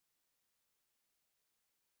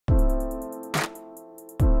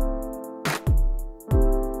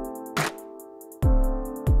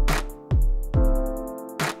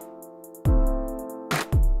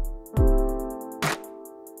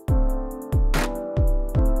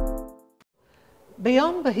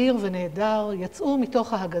ביום בהיר ונהדר יצאו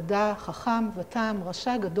מתוך ההגדה חכם ותם,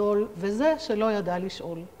 רשע גדול, וזה שלא ידע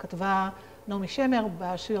לשאול. כתבה נעמי שמר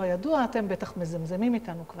בשיר הידוע, אתם בטח מזמזמים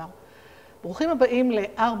איתנו כבר. ברוכים הבאים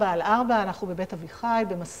לארבע על ארבע, אנחנו בבית אביחי,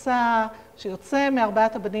 במסע שיוצא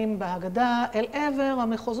מארבעת הבנים בהגדה אל עבר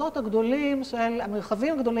המחוזות הגדולים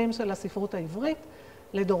המרחבים הגדולים של הספרות העברית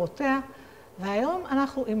לדורותיה. והיום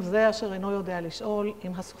אנחנו עם זה אשר אינו יודע לשאול,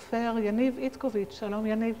 עם הסופר יניב איצקוביץ. שלום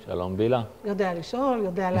יניב. שלום בלהה. יודע לשאול,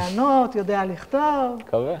 יודע לענות, יודע לכתוב.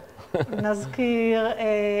 מקווה. נזכיר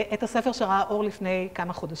את הספר שראה אור לפני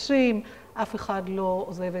כמה חודשים, אף אחד לא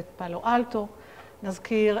עוזב את פאלו אלטו.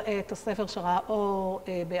 נזכיר את הספר שראה אור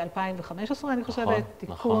ב-2015, אני חושבת,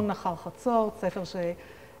 תיקון אחר חצות, ספר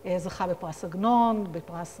שזכה בפרס עגנון,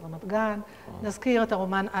 בפרס רמת גן. נזכיר את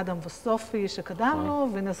הרומן אדם וסופי שקדם לו,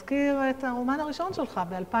 ונזכיר את הרומן הראשון שלך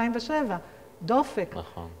ב-2007, דופק,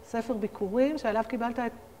 ספר ביקורים שעליו קיבלת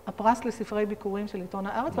את הפרס לספרי ביקורים של עיתון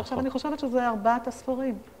הארץ, ועכשיו אני חושבת שזה ארבעת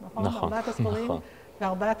הספרים, נכון? ארבעת הספרים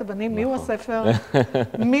וארבעת הבנים. מי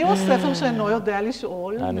הוא הספר שאינו יודע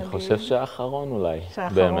לשאול? אני חושב שהאחרון אולי,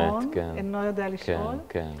 שהאחרון אינו יודע לשאול.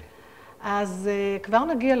 כן. אז כבר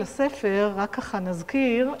נגיע לספר, רק ככה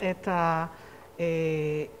נזכיר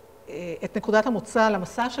את נקודת המוצא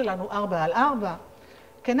למסע שלנו, 4 על 4.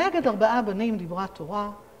 כנגד 4 בנים דיברה תורה,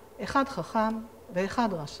 1 חכם ואחד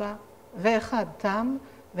רשע, ואחד תם,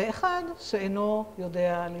 ואחד שאינו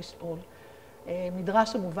יודע לשאול. מדרש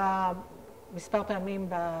שמובא מספר פעמים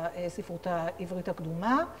בספרות העברית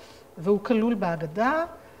הקדומה, והוא כלול בהגדה.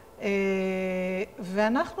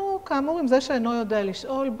 ואנחנו, כאמור, עם זה שאינו יודע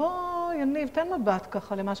לשאול, בוא, יניב, תן מבט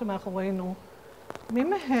ככה למה שמאחורינו. מי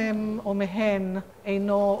מהם או מהן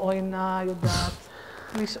אינו או אינה יודעת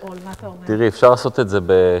לשאול? מה אתה אומר? תראי, אפשר לעשות את זה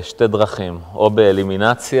בשתי דרכים, או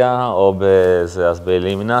באלימינציה או בזה. אז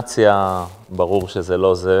באלימינציה ברור שזה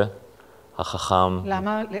לא זה, החכם.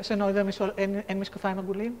 למה שאינו יודע לשאול אין משקפיים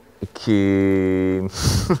עגולים? כי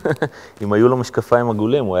אם היו לו משקפיים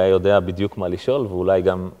עגולים, הוא היה יודע בדיוק מה לשאול, ואולי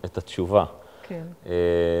גם את התשובה. כן.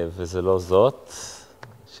 וזה לא זאת,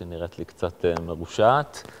 שנראית לי קצת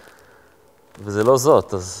מרושעת, וזה לא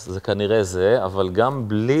זאת, אז זה כנראה זה, אבל גם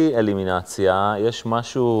בלי אלימינציה, יש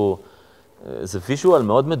משהו, זה ויז'ואל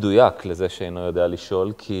מאוד מדויק לזה שאינו יודע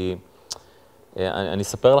לשאול, כי אני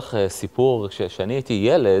אספר לך סיפור, כשאני הייתי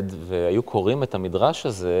ילד והיו קוראים את המדרש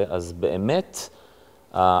הזה, אז באמת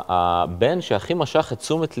הבן שהכי משך את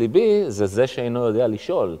תשומת ליבי זה שאינו יודע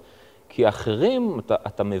לשאול. כי האחרים,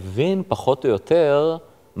 אתה מבין פחות או יותר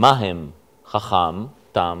מה הם, חכם,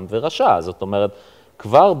 תם ורשע. זאת אומרת,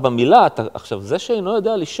 כבר במילה, עכשיו זה שאינו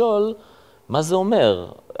יודע לשאול, מה זה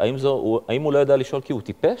אומר? האם הוא לא יודע לשאול כי הוא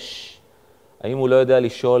טיפש? האם הוא לא יודע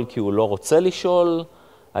לשאול כי הוא לא רוצה לשאול?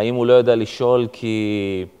 האם הוא לא יודע לשאול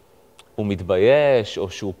כי הוא מתבייש, או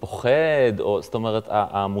שהוא פוחד, זאת אומרת,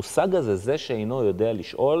 המושג הזה, זה שאינו יודע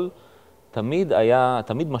לשאול, תמיד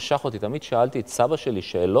משך אותי, תמיד שאלתי את סבא שלי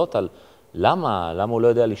שאלות על למה הוא לא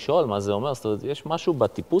יודע לשאול, מה זה אומר. זאת אומרת, יש משהו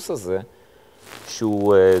בטיפוס הזה,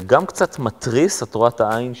 שהוא גם קצת מטריס, עטורת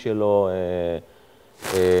העין שלו,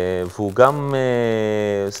 והוא גם,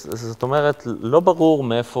 זאת אומרת, לא ברור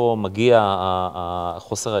מאיפה מגיע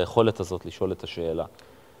חוסר היכולת הזאת לשאול את השאלה.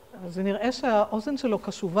 אז זה נראה שהאוזן שלו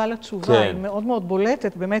קשובה לתשובה, היא מאוד מאוד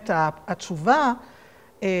בולטת. באמת, התשובה,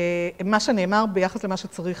 מה שנאמר ביחס למה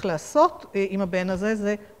שצריך לעשות עם הבן הזה,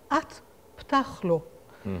 זה את פתח לו.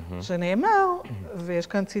 שנאמר, ויש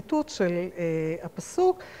כאן ציטוט של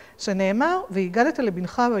הפסוק, שנאמר, והגדת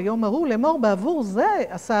לבנך ביום ההוא לאמור, בעבור זה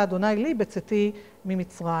עשה אדוני לי בצאתי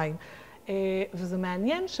ממצרים. וזה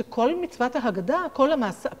מעניין שכל מצוות ההגדה, כל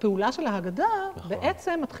הפעולה של ההגדה,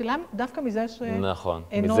 בעצם מתחילה דווקא מזה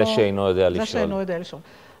מזה שאינו יודע לשאול. זה שאינו יודע לשאול.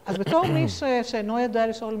 אז בתור מי שאינו יודע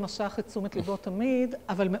לשאול משך את תשומת ליבו תמיד,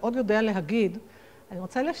 אבל מאוד יודע להגיד, אני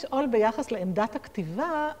רוצה לשאול ביחס לעמדת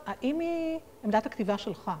הכתיבה, האם היא עמדת הכתיבה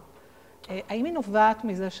שלך? האם היא נובעת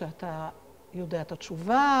מזה שאתה יודע את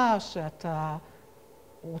התשובה, שאתה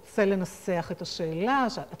רוצה לנסח את השאלה,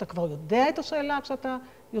 שאתה כבר יודע את השאלה כשאתה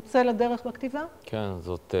יוצא לדרך בכתיבה? כן,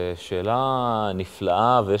 זאת שאלה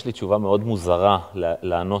נפלאה, ויש לי תשובה מאוד מוזרה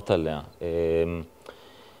לענות עליה.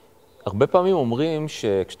 הרבה פעמים אומרים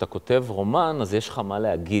שכשאתה כותב רומן, אז יש לך מה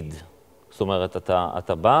להגיד. זאת אומרת,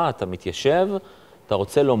 אתה בא, אתה מתיישב, אתה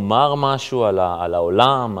רוצה לומר משהו על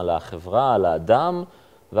העולם, על החברה, על האדם,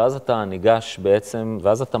 ואז אתה ניגש בעצם,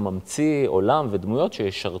 ואז אתה ממציא עולם ודמויות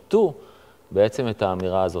שישרתו בעצם את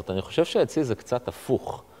האמירה הזאת. אני חושב שאצלי זה קצת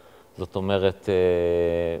הפוך. זאת אומרת,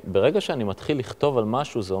 ברגע שאני מתחיל לכתוב על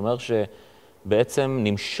משהו, זה אומר שבעצם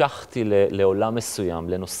נמשכתי לעולם מסוים,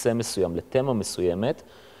 לנושא מסוים, לתמה מסוימת,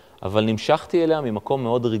 אבל נמשכתי אליה ממקום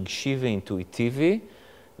מאוד רגשי ואינטואיטיבי,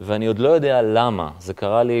 ואני עוד לא יודע למה. זה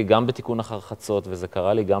קרה לי גם בתיקון אחר חצות, וזה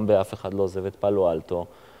קרה לי גם באף אחד לא עוזב את פאלו אלטו,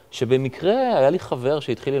 שבמקרה היה לי חבר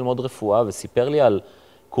שהתחיל ללמוד רפואה וסיפר לי על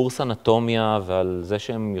קורס אנטומיה ועל זה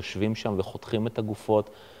שהם יושבים שם וחותכים את הגופות,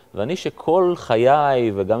 ואני שכל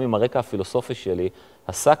חיי וגם עם הרקע הפילוסופי שלי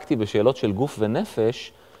עסקתי בשאלות של גוף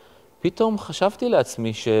ונפש, פתאום חשבתי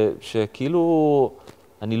לעצמי שכאילו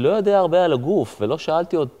אני לא יודע הרבה על הגוף ולא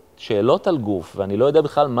שאלתי עוד שאלות על גוף, ואני לא יודע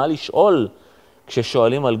בכלל מה לשאול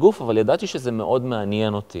כששואלים על גוף, אבל ידעתי שזה מאוד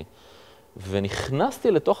מעניין אותי.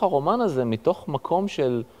 ונכנסתי לתוך הרומן הזה מתוך מקום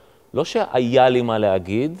של לא שהיה לי מה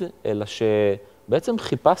להגיד, אלא שבעצם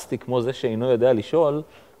חיפשתי, כמו זה שאינו יודע לשאול,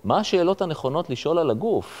 מה השאלות הנכונות לשאול על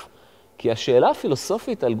הגוף. כי השאלה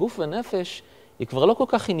הפילוסופית על גוף ונפש היא כבר לא כל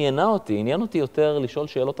כך עניינה אותי, עניין אותי יותר לשאול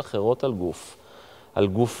שאלות אחרות על גוף. על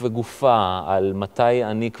גוף וגופה, על מתי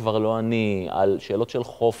אני כבר לא אני, על שאלות של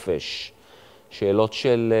חופש, שאלות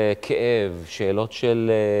של כאב, שאלות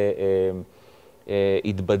של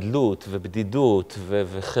התבדלות ובדידות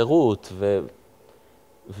וחירות,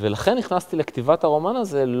 ולכן נכנסתי לכתיבת הרומן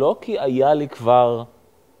הזה, לא כי היה לי כבר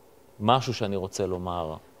משהו שאני רוצה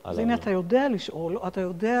לומר. אז הנה אתה יודע לשאול, או אתה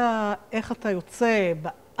יודע איך אתה יוצא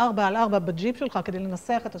ב4 על 4 בג'יפ שלך כדי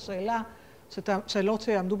לנסח את השאלה, שאלות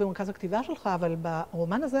שיעמדו במרכז הכתיבה שלך, אבל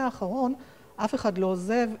ברומן הזה האחרון, אף אחד לא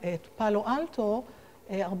עוזב את פאלו אלטו,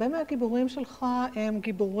 הרבה מהגיבורים שלך הם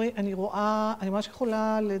גיבורים, אני ממש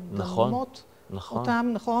יכולה לדמות אותם,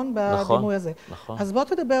 נכון? בדימוי הזה. אז בוא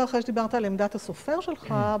תדבר, אחרי שדיברת על עמדת הסופר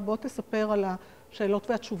שלך, בוא תספר על השאלות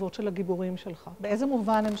והתשובות של הגיבורים שלך. באיזה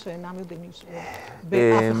מובן הם שאינם יודעים לשאול?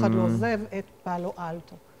 באף אחד לא עוזב את פאלו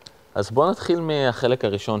אלטו. אז בואו נתחיל מהחלק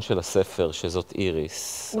הראשון של הספר, שזאת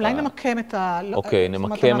איריס. אולי נמקם את אוקיי,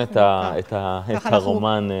 נמקם את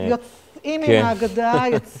הרומן. יוצאים מן ההגדה,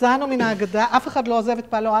 יצאנו מן ההגדה, אף אחד לא עוזב את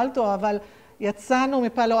פאלו אלטו, אבל יצאנו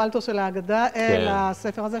מפאלו אלטו של ההגדה אל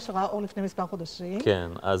הספר הזה שראה אור לפני מספר חודשים. כן,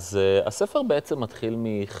 אז הספר בעצם מתחיל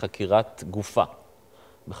מחקירת גופה.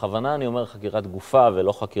 בכוונה אני אומר חקירת גופה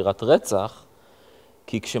ולא חקירת רצח,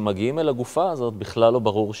 כי כשמגיעים אל הגופה הזאת בכלל לא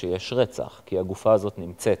ברור שיש רצח, כי הגופה הזאת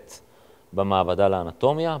נמצאת במעבדה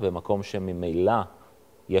לאנטומיה, במקום שממילא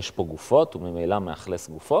יש פה גופות, וממילא מאכלס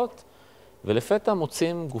גופות, ולפתע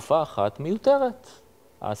מוצאים גופה אחת מיותרת.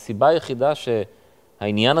 הסיבה היחידה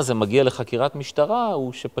שהעניין הזה מגיע לחקירת משטרה,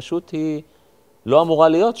 הוא שפשוט היא לא אמורה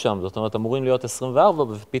להיות שם, זאת אומרת, אמורים להיות 24,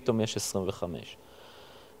 ופתאום יש 25.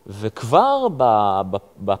 וכבר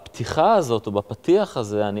בפתיחה הזאת, או בפתיח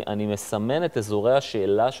הזה, אני מסמן את אזורי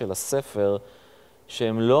השאלה של הספר,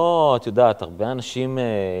 שהם לא, את יודעת, הרבה אנשים,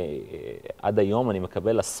 עד היום אני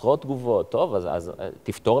מקבל עשרות תגובות, טוב, אז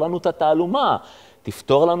תפתור לנו את התעלומה,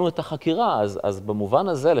 תפתור לנו את החקירה, אז במובן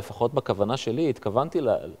הזה, לפחות בכוונה שלי, התכוונתי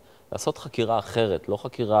לעשות חקירה אחרת, לא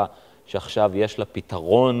חקירה שעכשיו יש לה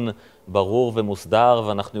פתרון ברור ומוסדר,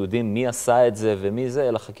 ואנחנו יודעים מי עשה את זה ומי זה,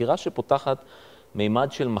 אלא חקירה שפותחת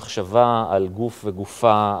מימד של מחשבה על גוף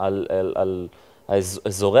וגופה, על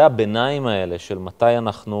אזורי הביניים האלה של מתי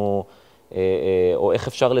אנחנו, או איך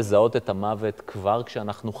אפשר לזהות את המוות כבר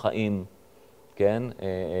כשאנחנו חיים, כן?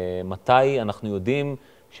 מתי אנחנו יודעים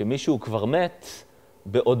שמישהו כבר מת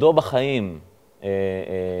בעודו בחיים.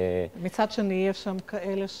 מצד שני, יש שם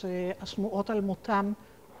כאלה שהשמועות על מותם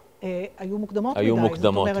היו מוקדמות מדי. היו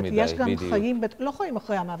מוקדמות מדי, בדיוק. יש גם חיים, לא חיים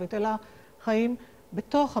אחרי המוות, אלא חיים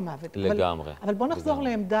בתוך המוות. לגמרי. אבל בוא נחזור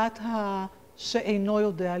לעמדת שאינו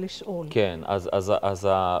יודע לשאול. כן, אז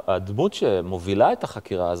הדמות שמובילה את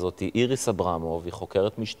החקירה הזאת היא איריס אברמוב, היא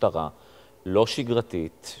חוקרת משטרה לא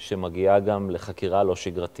שגרתית, שמגיעה גם לחקירה לא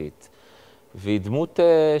שגרתית. והיא דמות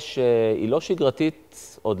שהיא לא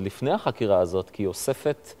שגרתית עוד לפני החקירה הזאת, כי היא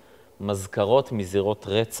אוספת מזכרות מזירות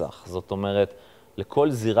רצח. זאת אומרת,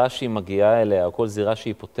 לכל זירה שהיא מגיעה אליה, או כל זירה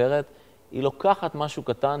שהיא פותרת, היא לוקחת משהו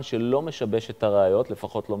קטן שלא משבש את הראיות,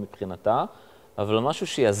 לפחות לא מבחינתה, אבל משהו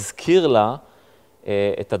שיזכיר לה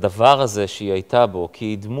את הדבר הזה שהיא הייתה בו, כי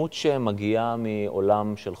היא דמות שמגיעה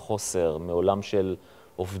מעולם של חוסר, מעולם של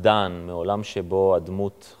אובדן, מעולם שבו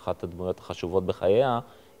הדמות, אחת הדמויות החשובות בחייה,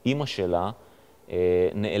 אימא שלה,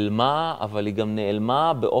 נעלמה, אבל היא גם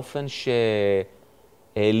נעלמה באופן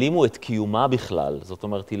שהעלימו את קיומה בכלל. זאת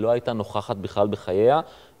אומרת, היא לא הייתה נוכחת בכלל בחייה,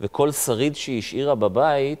 וכל שריד שהיא השאירה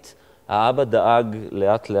בבית, האבא דאג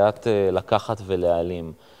לאט לאט לקחת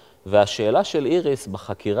ולהעלים. והשאלה של איריס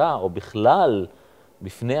בחקירה, או בכלל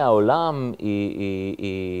בפני העולם,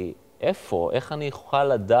 היא איפה? איך אני אוכל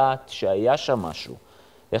לדעת שהיה שם משהו?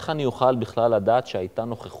 איך אני אוכל בכלל לדעת שהייתה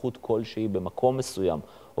נוכחות כלשהי במקום מסוים?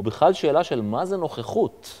 או בכלל שאלה של מה זה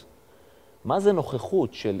נוכחות? מה זה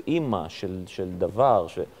נוכחות של אימא, של דבר?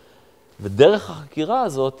 ודרך החקירה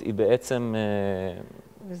הזאת היא בעצם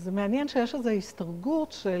וזה מעניין שיש איזו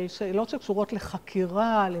הסתרגות של שאלות שקשורות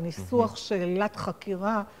לחקירה, לניסוח שאלת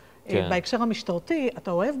חקירה, בהקשר המשטרתי,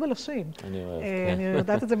 אתה אוהב בלשים. אני אוהב, כן. אני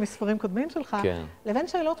יודעת את זה מספרים קודמים שלך. כן. לבין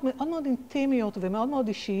שאלות מאוד מאוד אינטימיות ומאוד מאוד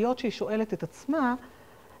אישיות שהיא שואלת את עצמה.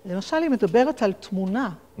 למשל, היא מדברת על תמונה,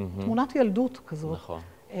 תמונת ילדות כזאת, נכון.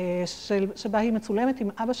 שבה היא מצולמת עם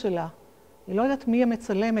אבא שלה. היא לא יודעת מי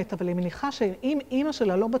המצלמת, אבל היא מניחה שאם אימא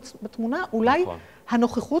שלה לא בתמונה, אולי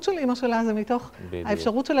הנוכחות של אימא שלה זה מתוך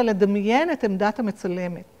האפשרות שלה לדמיין את עמדת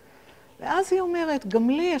המצלמת. ואז היא אומרת, גם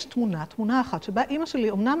לי יש תמונה אחת, שבה אימא שלי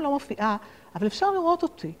אומנם לא מופיעה, אבל אפשר לראות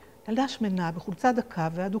אותי, ילדה שמנה, בחולצה דקה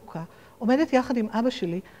ואדוקה, עומדת יחד עם אבא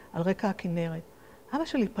שלי על רקע הכנרת. אבא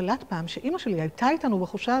שלי פלט פעם שאימא שלי הייתה איתנו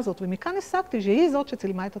בחושה הזאת, ומכאן הסקתי שהיא זאת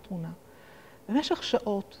שצילמה את התמונה. במשך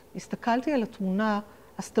שעות הסתכלתי על התמונה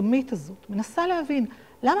הסתמית הזאת, מנסה להבין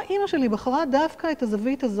למה אימא שלי בחרה דווקא את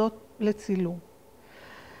הזווית הזאת לצילום.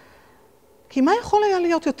 כי מה יכול היה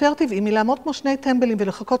להיות יותר טבעי מלעמוד כמו שני טמבלים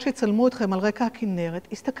ולחכות שיצלמו אתכם על רקע הכנרת?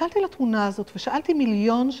 הסתכלתי לתמונה הזאת ושאלתי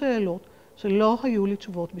מיליון שאלות שלא היו לי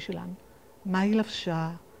תשובות בשבילן. מה היא לבשה?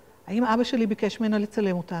 האם אבא שלי ביקש ממנה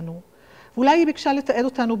לצלם אותנו? ואולי היא ביקשה לתעד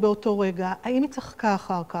אותנו באותו רגע? האם היא צחקה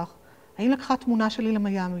אחר כך? האם לקחה תמונה שלי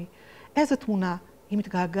למיימי? איזה תמונה? היא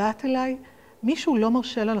מתגעגעת אליי? מישהו לא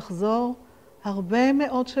מרשה לה לחזור? הרבה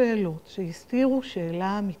מאוד שאלות שהסתירו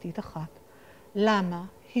שאלה אמיתית אחת. למה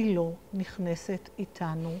היא לא נכנסת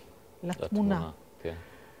איתנו לתמונה? כן.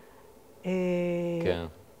 כן.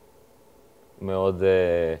 מאוד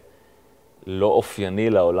לא אופייני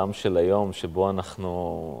לעולם של היום, שבו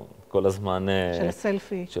אנחנו כל הזמן... של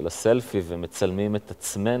הסלפי. של הסלפי, ומצלמים את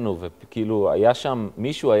עצמנו, וכאילו היה שם,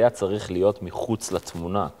 מישהו היה צריך להיות מחוץ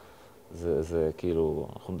לתמונה. זה כאילו,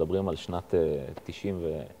 אנחנו מדברים על שנת 90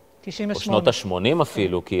 ו... 98. או שנות ה-80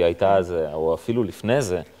 אפילו, כי הייתה זה, או אפילו לפני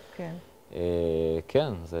זה. כן.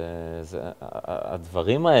 כן,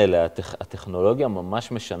 הדברים האלה, הטכנולוגיה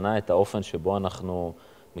ממש משנה את האופן שבו אנחנו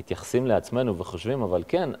מתייחסים לעצמנו וחושבים, אבל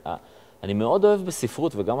כן, אני מאוד אוהב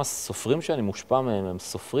בספרות, וגם הסופרים שאני מושפע מהם, הם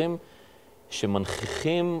סופרים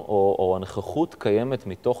שמנכיחים, או הנכחות קיימת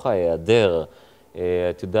מתוך ההיעדר.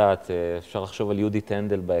 את יודעת, אפשר לחשוב על יהודית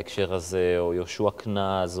טנדל בהקשר הזה, או יהושע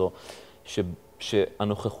קנז, או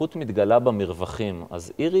שהנוכחות מתגלה במרווחים.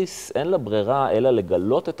 אז איריס אין לה ברירה אלא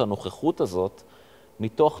לגלות את הנוכחות הזאת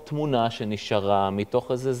מתוך תמונה שנשארה,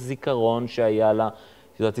 מתוך איזה זיכרון שהיה לה.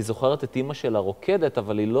 את יודעת, היא זוכרת את אמא שלה רוקדת,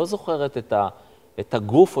 אבל היא לא זוכרת את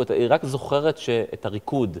הגוף, היא רק זוכרת את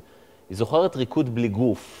הריקוד. היא זוכרת ריקוד בלי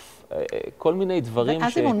גוף. כל מיני דברים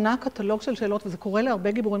ואז היא מונה קטלוג של שאלות, וזה קורה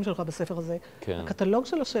להרבה גיבורים שלך בספר הזה. כן. הקטלוג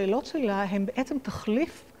של השאלות שלה הם בעצם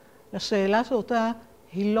תחליף לשאלה שאותה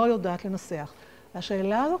היא לא יודעת לנסח.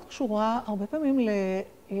 והשאלה הזאת קשורה הרבה פעמים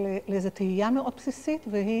לאיזו תהייה מאוד בסיסית,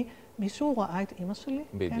 והיא, מישהו ראה את אמא שלי?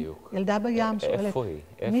 בדיוק. כן? ילדה בים שואלת. איפה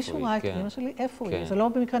היא? מישהו ראה את אמא שלי? איפה היא? זה לא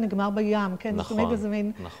במקרה נגמר בים, כן? נכון, זה תמיד איזה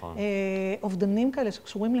מין אובדנים כאלה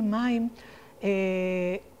שקשורים למים.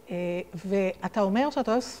 ואתה אומר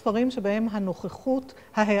שאתה אוהב ספרים שבהם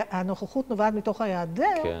הנוכחות נובעת מתוך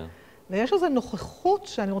ההיעדר, ויש איזו נוכחות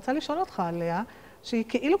שאני רוצה לשאול אותך עליה, שהיא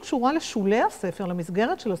כאילו קשורה לשולי הספר,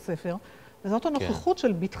 למסגרת של הספר, וזאת הנוכחות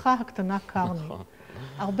של בתך הקטנה קרני.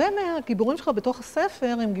 הרבה מהגיבורים שלך בתוך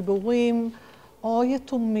הספר הם גיבורים או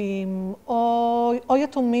יתומים, או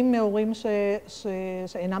יתומים מהורים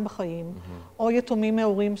שאינם בחיים, או יתומים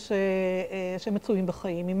מהורים שמצויים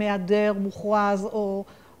בחיים, עם היעדר מוכרז,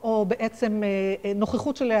 או בעצם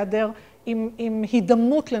נוכחות של היעדר עם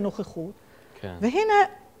הידמות לנוכחות. והנה,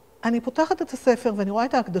 אני פותחת את הספר ואני רואה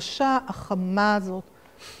את ההקדשה החמה הזאת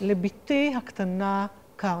לביתי הקטנה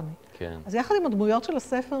קרני. אז יחד עם הדמויות של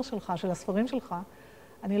הספר שלך, של הספרים שלך,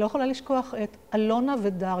 אני לא יכולה לשכוח את אלונה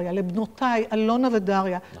ודריה, לבנותיי אלונה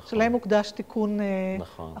ודריה, שלהם מוקדש תיקון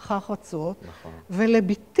אחר חצות.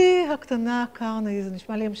 ולביתי הקטנה קרני, זה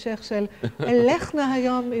נשמע לי המשך של אלך נא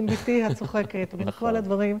היום עם ביתי הצוחקת, בין כל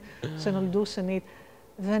הדברים שנולדו שנית.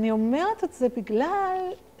 ואני אומרת את זה בגלל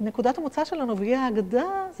נקודת המוצא שלנו, והיא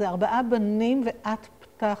ההגדה, זה 4 בנים ואת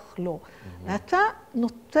פתח לו. ואתה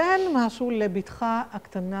נותן משהו לביתך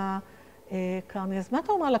הקטנה קרני. אז מה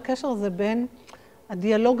אתה אומר על הקשר הזה בין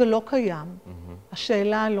הדיאלוג הלא קיים,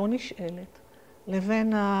 השאלה הלא נשאלת,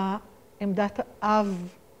 לבין עמדת האב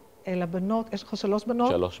אל הבנות? יש לך 3 בנות?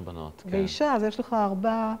 3 בנות, כן. ואישה, אז יש לך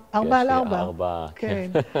 4 על 4. יש לי 4,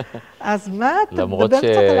 כן. אז מה, תדבר קצת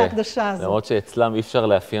על ההקדשה הזאת. למרות שאצלם אי אפשר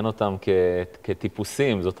לאפיין אותם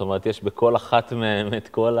כטיפוסים, זאת אומרת, יש בכל אחת מהם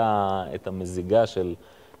את המזיגה של,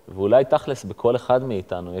 ואולי תכלס בכל אחד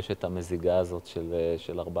מאיתנו יש את המזיגה הזאת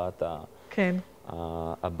של 4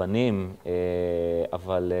 הבנים,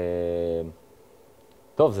 אבל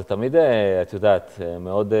טוב, זה תמיד, את יודעת,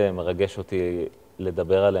 מאוד מרגש אותי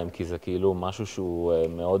לדבר עליהם, כי זה כאילו משהו שהוא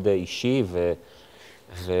מאוד אישי,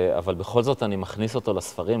 אבל בכל זאת אני מכניס אותו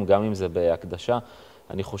לספרים, גם אם זה בהקדשה.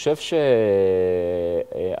 אני חושב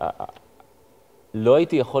שלא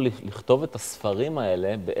הייתי יכול לכתוב את הספרים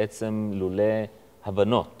האלה בעצם לולא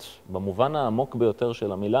הבנות. במובן העמוק ביותר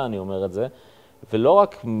של המילה אני אומר את זה, ולא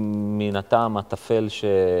רק מן הטעם הטפל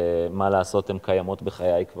שמה לעשות, הן קיימות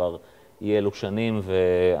בחיי כבר אי אלו שנים,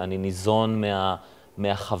 ואני ניזון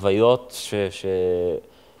מהחוויות,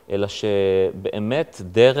 אלא שבאמת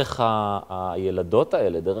דרך הילדות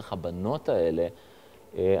האלה, דרך הבנות האלה,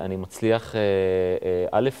 אני מצליח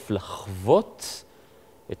א', לחוות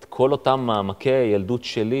את כל אותם מעמקי הילדות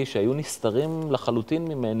שלי שהיו נסתרים לחלוטין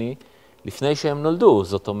ממני לפני שהם נולדו.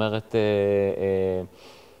 זאת אומרת,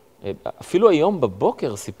 אפילו היום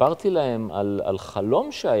בבוקר סיפרתי להם על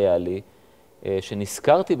חלום שהיה לי,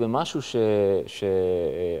 שנזכרתי במשהו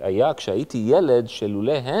שהיה כשהייתי ילד,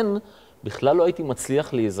 שלולא הן בכלל לא הייתי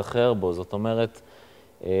מצליח להיזכר בו. זאת אומרת,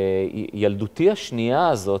 ילדותי השנייה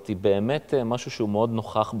הזאת היא באמת משהו שהוא מאוד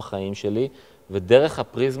נוכח בחיים שלי, ודרך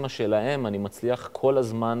הפריזמה שלהם אני מצליח כל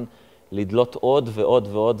הזמן לדלות עוד ועוד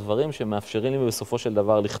ועוד דברים שמאפשרים לי בסופו של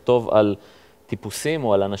דבר לכתוב על טיפוסים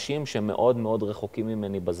או על אנשים שמאוד מאוד רחוקים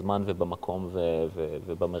ממני בזמן ובמקום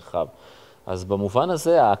ובמרחב. אז במובן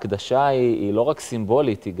הזה ההקדשה היא לא רק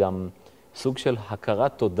סימבולית, היא גם סוג של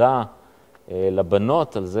הכרת תודה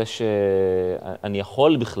לבנות על זה שאני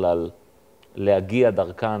יכול בכלל להגיע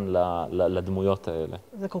דרכן לדמויות האלה.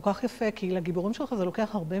 זה כל כך יפה, כי לגיבורים שלך זה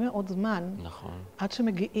לוקח הרבה מאוד זמן. נכון. עד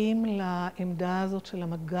שמגיעים לעמדה הזאת של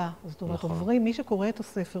המגע. זאת אומרת, עוברים, מי שקורא את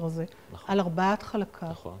הספר הזה, על ארבעת חלקיו,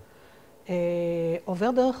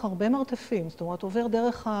 עובר דרך הרבה מרתפים. זאת אומרת, עובר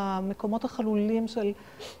דרך המקומות החלולים של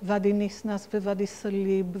ואדי ניסנס וואדי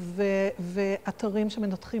סליב, ואתרים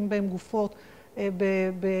שמנתחים בהם גופות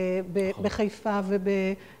בחיפה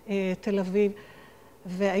ובתל אביב.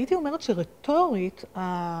 והייתי אומרת שרטורית,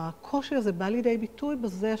 הקושי הזה בא לידי ביטוי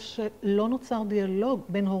בזה שלא נוצר דיאלוג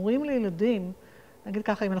בין הורים לילדים. נגיד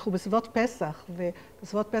ככה, אם אנחנו בסביבות פסח,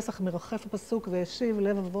 ובסביבות פסח מרחף הפסוק והשיב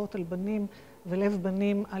לב אבות על בנים ולב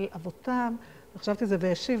בנים על אבותם, וחשבתי זה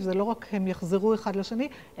והשיב, זה לא רק הם יחזרו אחד לשני,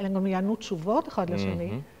 אלא גם יענו תשובות אחד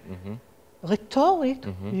לשני. רטורית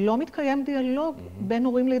לא מתקיים דיאלוג בין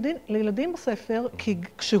הורים לילדים בספר, כי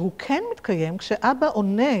כשהוא כן מתקיים, כשאבא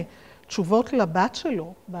עונה תשובות לבת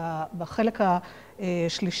שלו, בחלק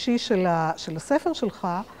השלישי של הספר שלך,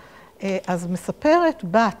 אז מספרת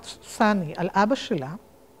בת, סני, על אבא שלה,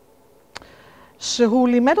 שהוא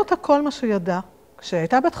לימד אותה כל מה שידע.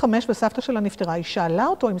 כשהייתה בת 5 וסבתא שלה נפטרה, היא שאלה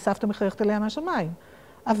אותו אם סבתא מחייכת אליה מהשמיים.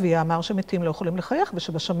 אביה אמר שמתים לא יכולים לחייך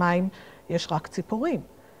ושבשמיים יש רק ציפורים.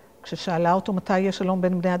 כששאלה אותו מתי יהיה שלום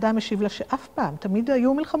בין בני אדם, השיב לה שאף פעם, תמיד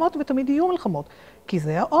היו מלחמות ותמיד יהיו מלחמות, כי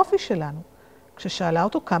זה האופי שלנו. כששאלה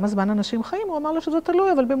אותו כמה זמן אנשים חיים, הוא אמר לה שזה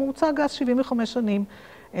תלוי, אבל בממוצע גס 75 שנים,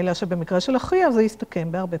 אלא שבמקרה של אחיה זה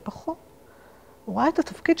יסתכם בהרבה פחות. הוא ראה את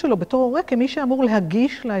התפקיד שלו בתור הורה כמי שאמור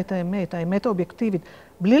להגיש לה את האמת האובייקטיבית,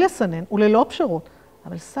 בלי לסנן וללא פשרות.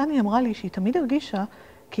 אבל סני אמרה לי שהיא תמיד הרגישה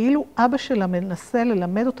כאילו אבא שלה מנסה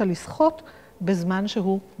ללמד אותה לשחות בזמן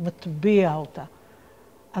שהוא מטביע אותה.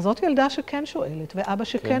 אז זאת ילדה שכן שואלת, ואבא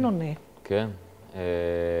שכן עונה. כן.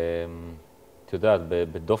 את יודעת,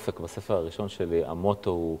 בדופק, בספר הראשון שלי,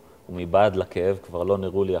 המוטו הוא מבעד לכאב, כבר לא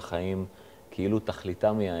נראו לי החיים כאילו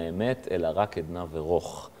תכליתה מהאמת, אלא רק עדנה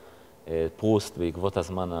ורוך. פרוסט, בעקבות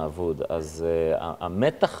הזמן האבוד. אז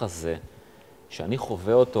המתח הזה, שאני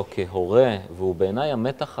חווה אותו כהורה, והוא בעיניי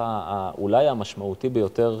המתח אולי המשמעותי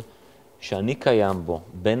ביותר שאני קיים בו,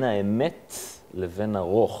 בין האמת לבין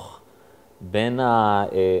הרוך, בין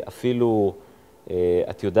אפילו,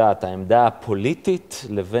 את יודעת, העמדה הפוליטית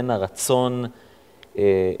לבין הרצון,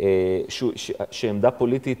 שעמדה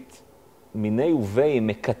פוליטית מיני ובי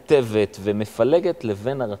מקטבת ומפלגת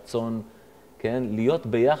לבין הרצון, כן, להיות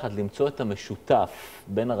ביחד, למצוא את המשותף,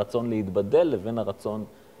 בין הרצון להתבדל לבין הרצון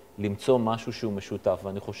למצוא משהו שהוא משותף.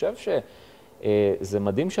 ואני חושב שזה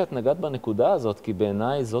מדהים שאת נגעת בנקודה הזאת, כי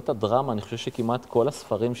בעיניי זאת הדרמה, אני חושב שכמעט כל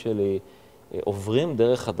הספרים שלי עוברים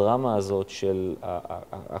דרך הדרמה הזאת של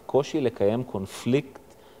הקושי לקיים קונפליקט,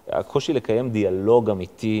 הקושי לקיים דיאלוג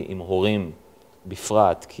אמיתי עם הורים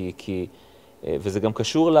בפרט, וזה גם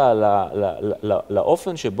קשור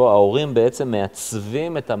לאופן שבו ההורים בעצם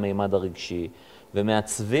מעצבים את המימד הרגשי,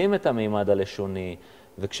 ומעצבים את המימד הלשוני,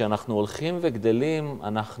 וכשאנחנו הולכים וגדלים,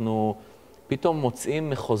 אנחנו פתאום מוצאים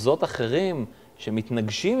מחוזות אחרים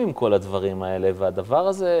שמתנגשים עם כל הדברים האלה, והדבר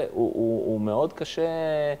הזה הוא מאוד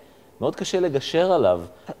קשה לגשר עליו.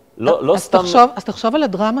 אז תחשוב על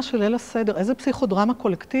הדרמה של ליל הסדר, איזה פסיכודרמה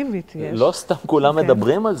קולקטיבית יש. לא סתם כולם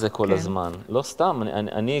מדברים על זה כל הזמן, לא סתם.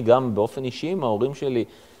 אני גם באופן אישי עם ההורים שלי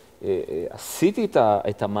עשיתי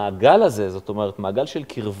את המעגל הזה, זאת אומרת, מעגל של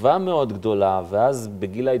קרבה מאוד גדולה, ואז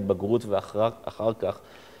בגיל ההתבגרות ואחר כך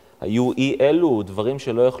היו אלו דברים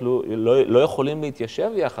לא יכולים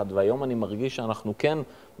להתיישב יחד, והיום אני מרגיש שאנחנו כן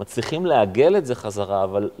מצליחים לעגל את זה חזרה,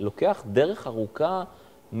 אבל לוקח דרך ארוכה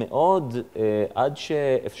מאוד עד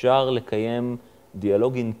שאפשר לקיים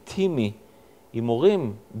דיאלוג אינטימי עם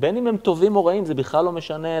הורים, בין אם הם טובים או רעים, זה בכלל לא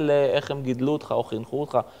משנה לאיך הם גידלו אותך או חינכו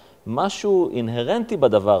אותך. משהו אינהרנטי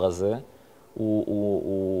בדבר הזה,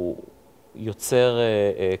 הוא יוצר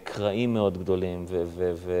קרעים מאוד גדולים,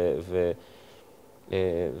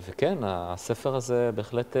 וכן, הספר הזה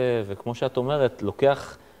בהחלט, וכמו שאת אומרת,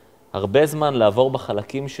 לוקח הרבה זמן לעבור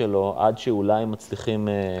בחלקים שלו, עד שאולי מצליחים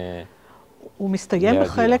הוא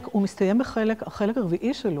מסתיים בחלק, החלק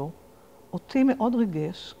הרביעי שלו, אותי מאוד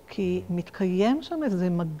ריגש, כי מתקיים שם איזה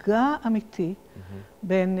מגע אמיתי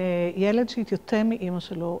בין ילד שהתייתם מאמא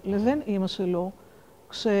שלו לבין אמא שלו,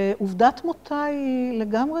 כשעובדת מותה היא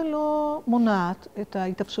לגמרי לא מונעת את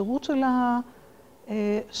ההתאפשרות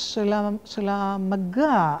של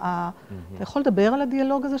המגע. אתה יכול לדבר על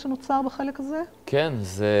הדיאלוג הזה שנוצר בחלק הזה? כן,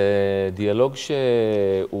 זה דיאלוג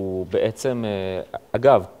שהוא בעצם,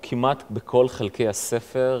 אגב, כמעט בכל חלקי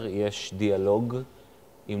הספר יש דיאלוג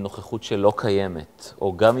עם נוכחות שלא קיימת,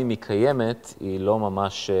 או גם אם היא קיימת, היא לא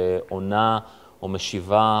ממש עונה או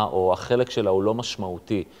משיבה, או החלק שלה הוא לא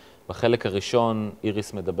משמעותי. בחלק הראשון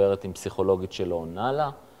איריס מדברת עם פסיכולוגית שלא עונה לה,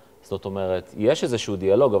 זאת אומרת, יש איזשהו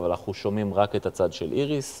דיאלוג, אבל אנחנו שומעים רק את הצד של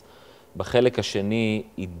איריס. בחלק השני,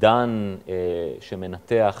 עידן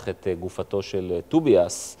שמנתח את גופתו של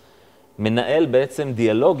טוביאס, מנהל בעצם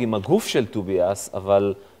דיאלוג עם הגוף של טוביאס,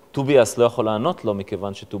 אבל טוביאס לא יכול לענות לו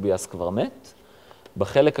מכיוון שטוביאס כבר מת.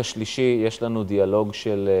 בחלק השלישי יש לנו דיאלוג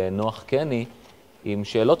של נוח קני עם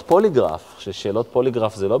שאלות פוליגרף, ששאלות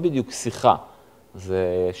פוליגרף זה לא בדיוק שיחה,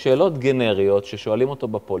 זה שאלות גנריות ששואלים אותו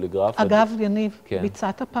בפוליגרף. אגב, יניב,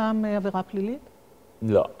 ביצעת פעם עבירה פלילית?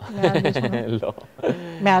 לא. מעל גיל 18? לא.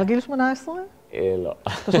 מעל גיל 18? לא.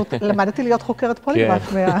 פשוט למדתי להיות חוקרת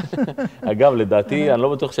פוליגרף. אגב, לדעתי, אני לא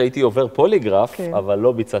בטוח שהייתי עובר פוליגרף, אבל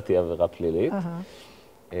לא ביצעתי עבירה פלילית.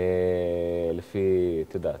 לפי,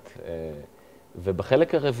 את יודעת.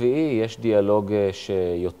 ובחלק הרביעי יש דיאלוג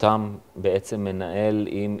שיותם בעצם מנהל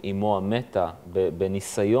עם אמו המתה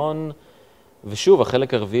בניסיון, ושוב,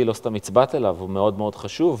 החלק הרביעי לא סתם הצבעת אליו, הוא מאוד מאוד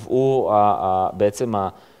חשוב, הוא בעצם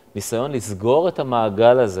הניסיון לסגור את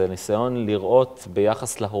המעגל הזה, ניסיון לראות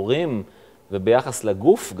ביחס להורים וביחס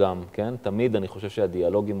לגוף גם, כן? תמיד אני חושב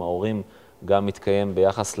שהדיאלוג עם ההורים גם מתקיים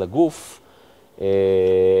ביחס לגוף.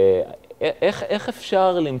 איך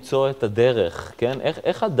אפשר למצוא את הדרך, כן?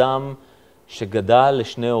 איך אדם שגדל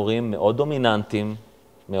לשני הורים מאוד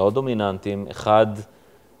דומיננטיים, אחד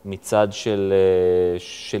מצד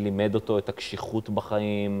שלימד אותו את הקשיחות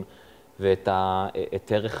בחיים, ואת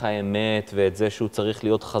ערך האמת, ואת זה שהוא צריך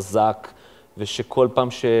להיות חזק, ושכל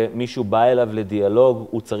פעם שמישהו בא אליו לדיאלוג,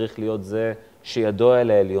 הוא צריך להיות זה שידו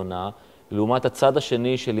אל העליונה, לעומת הצד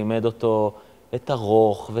השני שלימד אותו את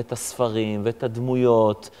הרוח, ואת הספרים, ואת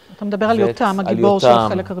הדמויות. אתה מדבר על יותם, הגיבור של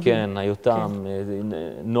החלק הרביעי. כן, היותם.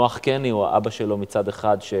 נוח קני הוא האבא שלו מצד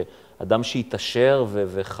אחד, שאדם שהתעשר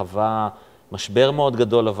וחווה משבר מאוד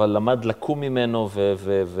גדול, אבל למד לקום ממנו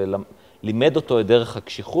ולימד אותו את דרך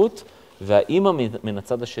הקשיחות, והאימא מן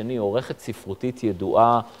הצד השני, עורכת ספרותית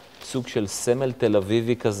ידועה, סוג של סמל תל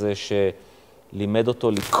אביבי כזה, שלימד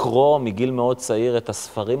אותו לקרוא מגיל מאוד צעיר את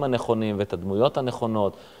הספרים הנכונים ואת הדמויות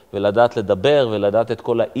הנכונות, ולדעת לדבר ולדעת את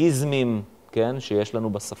כל האיזמים, כן, שיש לנו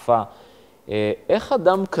בשפה. איך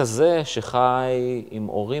אדם כזה שחי עם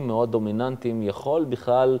הורים מאוד דומיננטיים יכול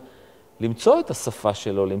בכלל למצוא את השפה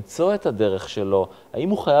שלו, למצוא את הדרך שלו? האם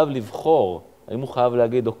הוא חייב לבחור? האם הוא חייב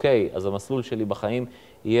להגיד, אוקיי, אז המסלול שלי בחיים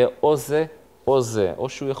יהיה או זה או זה, או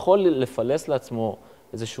שהוא יכול לפלס לעצמו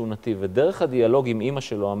איזשהו נתיב. ודרך הדיאלוג עם אמא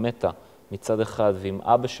שלו המתה מצד אחד, ועם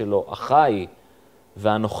אבא שלו החי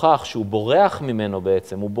והנוכח, שהוא בורח ממנו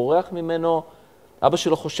בעצם, הוא בורח ממנו, אבא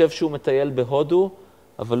שלו חושב שהוא מטייל בהודו,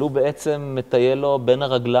 אבל הוא בעצם מטייל לו בין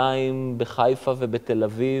הרגליים בחיפה ובתל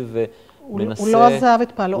אביב, ומנסה... הוא לא עזב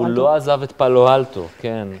את פאלו אלטו. הוא לא עזב את פאלו אלטו,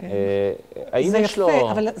 כן. האם יש לו... זה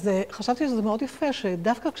יפה, אבל חשבתי שזה מאוד יפה,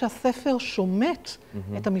 שדווקא כשהספר שומט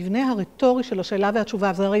את המבנה הרטורי של השאלה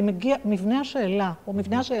והתשובה, זה הרי מגיע, מבנה השאלה, או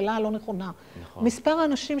מבנה השאלה הלא נכונה. מספר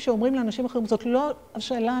האנשים שאומרים לאנשים אחרים, זאת לא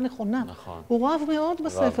השאלה הנכונה. הוא רב מאוד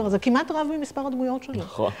בספר הזה, כמעט רב ממספר הדמויות שלו.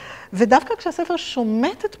 ודווקא כשהספר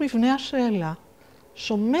שומט את מבנה השאלה,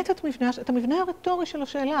 שומט את המבנה הרטורי של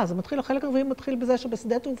השאלה. זה מתחיל, החלק הרביעי מתחיל בזה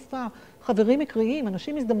שבשדה תעופה, חברים מקריים,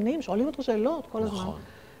 אנשים מזדמנים, שואלים אותך שאלות כל הזמן.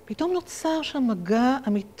 פתאום נוצר שם מגע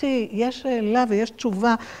אמיתי, יש שאלה ויש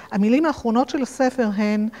תשובה. המילים האחרונות של הספר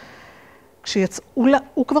הן,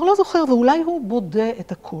 הוא כבר לא זוכר, ואולי הוא בדה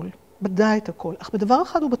את הכל. אך בדבר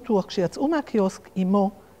אחד הוא בטוח, כשיצאו מהקיוסק,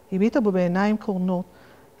 אמו, הביטה בו בעיניים קורנות,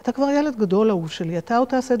 אתה כבר ילד גדול אהוב שלי, אתה עוד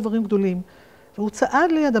תעשה דברים גדולים. והוא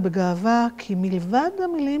צעד לידה בגאווה, כי מלבד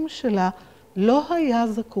המילים שלה, לא היה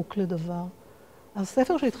זקוק לדבר.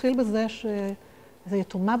 הספר שהתחיל בזה שזה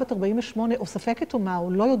יתומה בת 48, או ספק יתומה,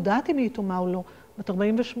 או לא יודעת אם היא יתומה או לא,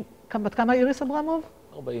 בת כמה איריס אברמוב?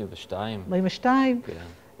 42. 42. כן.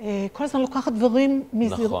 כל הזמן לוקחת דברים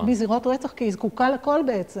נכון. מזירות רצח, כי היא זקוקה לכל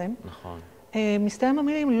בעצם. נכון. מסתיים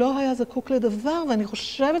המילים, לא היה זקוק לדבר, ואני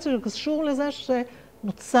חושבת שזה קשור לזה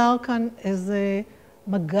שנוצר כאן איזה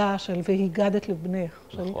מגע של והיגדת לבנך.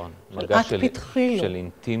 נכון. של מגע את פתחי לו. של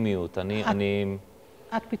אינטימיות.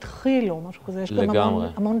 את פתחי לו, משהו כזה. יש לגמרי.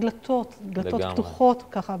 גם המון דלתות פתוחות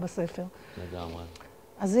ככה בספר. לגמרי.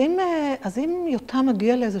 אז אם יותם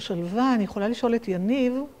מגיע לאיזו שלווה, אני יכולה לשאול את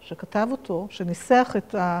יניב, שכתב אותו, שניסח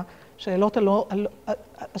את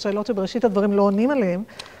השאלות שבראשית הדברים לא עונים עליהם,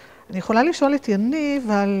 אני יכולה לשאול את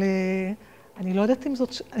יניב על, אני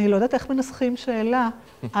לא יודעת איך מנסחים שאלה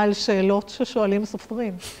על שאלות ששואלים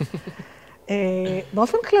סופרים.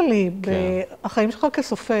 באופן כללי, בחיים שלך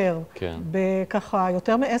כסופר, בככה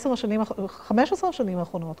יותר 15 השנים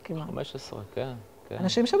האחרונות כמעט. 15, כן.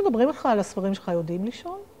 אנשים שמדברים לך על הספרים שלך יודעים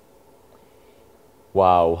לשאול?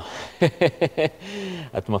 וואו,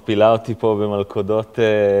 את מפילה אותי פה במלכודות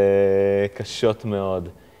קשות מאוד.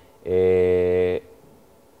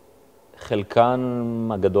 חלקן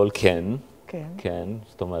הגדול כן. כן.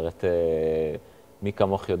 זאת אומרת, מי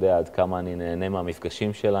כמוך יודע עד כמה אני נהנה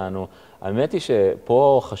מהמפגשים שלנו. האמת היא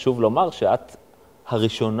שפה חשוב לומר שאת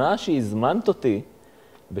הראשונה שהזמנת אותי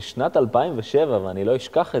בשנת 2007, ואני לא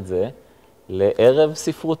אשכח את זה, לערב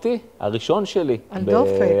ספרותי, הראשון שלי. על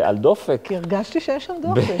דופק. על דופק. כי הרגשתי שיש שם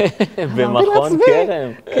דופק. במכון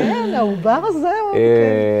כרם. כן, העובר הזה.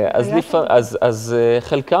 אז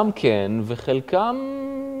חלקם כן, וחלקם,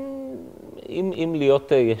 אם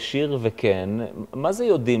להיות ישיר וכן, מה זה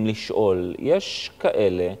יודעים לשאול? יש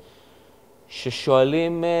כאלה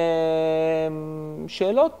ששואלים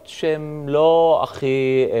שאלות שהן לא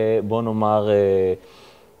הכי, בוא נאמר,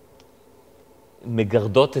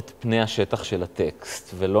 מגרדות את פני השטח של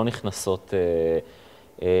הטקסט, ולא נכנסות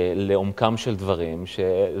לעומקם של דברים,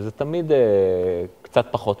 שזה תמיד קצת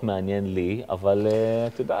פחות מעניין לי, אבל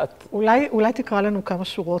את יודעת. אולי תקרא לנו כמה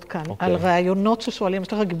שורות כאן, על רעיונות ששואלים,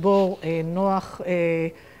 יש לך גיבור נוח,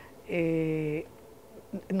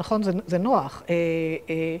 נכון, זה נוח,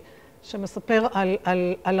 שמספר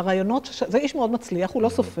על רעיונות, זה איש מאוד מצליח, הוא לא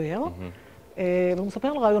סופר, והוא מספר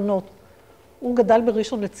על רעיונות. הוא גדל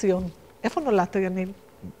בראשון לציון. איפה נולדת, יניב?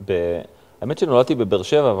 האמת שנולדתי בבאר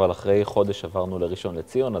שבע, אבל אחרי חודש עברנו לראשון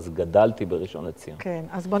לציון, אז גדלתי בראשון לציון. כן,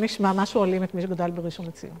 אז בוא נשמע מה שואלים את מי שגדל בראשון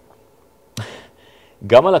לציון.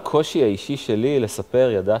 גם על הקושי האישי שלי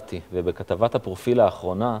לספר ידעתי, ובכתבת הפרופיל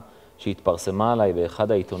האחרונה שהתפרסמה עליי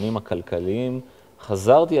באחד העיתונים הכלכליים,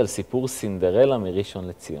 חזרתי על סיפור סינדרלה מראשון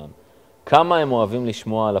לציון. כמה הם אוהבים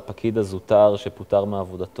לשמוע על הפקיד הזוטר שפוטר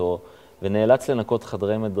מעבודתו, ונאלץ לנקות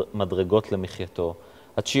חדרי מדרגות למחייתו,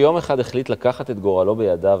 עד שיום אחד החליט לקחת את גורלו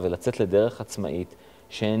בידיו ולצאת לדרך עצמאית,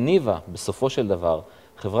 שהניבה בסופו של דבר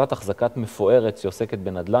חברת החזקת מפוארת שעוסקת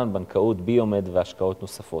בנדל"ן, בנקאות, ביומד והשקעות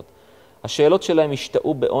נוספות. השאלות שלהם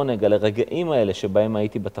השתאו בעונג על הרגעים האלה שבהם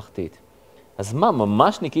הייתי בתחתית. אז מה,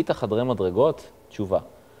 ממש ניקית חדרי מדרגות? תשובה.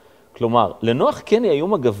 כלומר, לנוח קני היו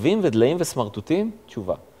מגבים ודליים וסמרטוטים?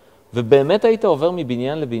 תשובה. ובאמת היית עובר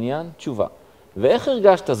מבניין לבניין? תשובה. ואיך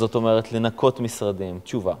הרגשת, זאת אומרת, לנקות משרדים?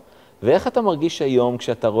 תשובה. ואיך אתה מרגיש היום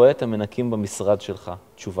כשאתה רואה את המנקים במשרד שלך?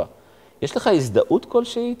 תשובה. יש לך הזדהות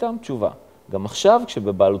כלשהי איתם? תשובה. גם עכשיו,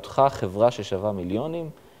 כשבבעלותך חברה ששווה מיליונים?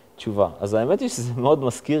 תשובה. אז האמת היא שזה מאוד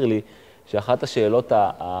מזכיר לי שאחת השאלות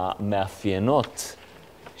המאפיינות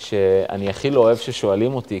שאני הכי לא אוהב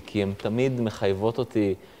ששואלים אותי, כי הן תמיד מחייבות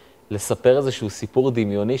אותי לספר איזשהו סיפור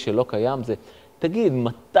דמיוני שלא קיים, זה, תגיד,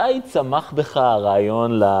 מתי צמח בך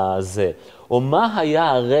הרעיון לזה? או מה היה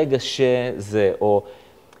הרגע שזה? או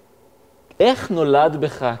איך נולד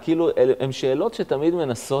בך? כאילו, הן שאלות שתמיד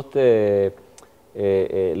מנסות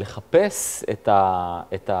לחפש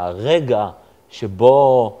את הרגע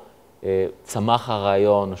שבו צמח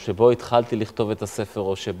הרעיון, או שבו התחלתי לכתוב את הספר,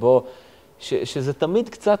 או שבו, שזה תמיד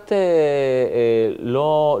קצת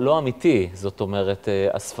לא אמיתי. זאת אומרת,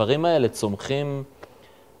 הספרים האלה צומחים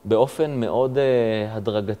באופן מאוד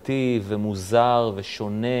הדרגתי ומוזר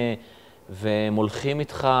ושונה, והם הולכים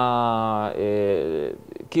איתך,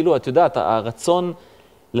 כאילו, את יודעת, הרצון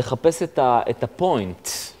לחפש את הפוינט,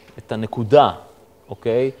 את הנקודה,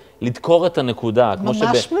 אוקיי? לדקור את הנקודה.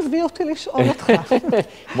 ממש מביא אותי לשאול אותך.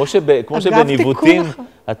 כמו שבניווטים,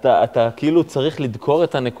 אתה כאילו צריך לדקור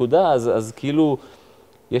את הנקודה, אז כאילו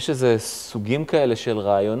יש איזה סוגים כאלה של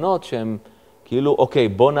רעיונות שהם כאילו, אוקיי,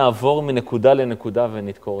 בוא נעבור מנקודה לנקודה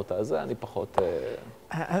ונדקור אותה. אז זה אני פחות...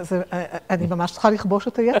 אז אני ממש צריכה לכבוש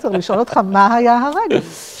את היצר, לשאול אותך מה היה הרגע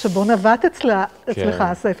שבו נבט אצלך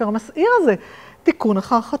הספר המסעיר הזה. תיקון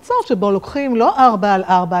אחר חצות, שבו לוקחים לא 4 על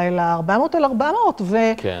 4, אלא 400 על 400,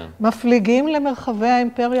 ומפליגים למרחבי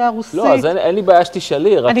האימפריה הרוסית. לא, אז אין לי בעיה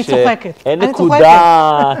שתשאלי, רק שאין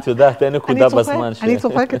נקודה, את יודעת, אין נקודה בזמן ש... אני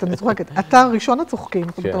צוחקת. אתה ראשון הצוחקים,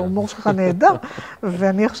 זאת אומרת, ההומור שלך נהדר,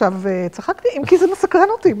 ואני עכשיו צחקתי, אם כי זה מסקרן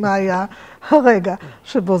אותי מה היה הרגע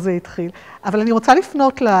שבו זה התחיל. אבל אני רוצה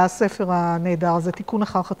לפנות לספר הנהדר הזה, תיקון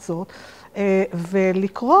אחר חצות,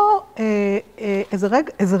 ולקרוא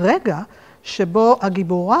איזה רגע, שבו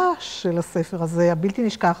הגיבורה של הספר הזה, הבלתי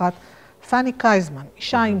נשכחת, פאני קייזמן,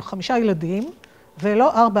 אישה עם 5 ילדים,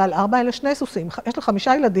 ולא 4 על 4, אלא 2 סוסים. יש לה 5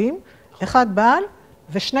 ילדים, 1 בעל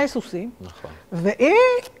ו2 סוסים. נכון. והיא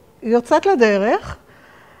יוצאת לדרך,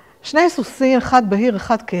 2 סוסים, 1 בהיר,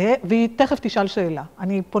 1 כהה, והיא תכף תשאל שאלה.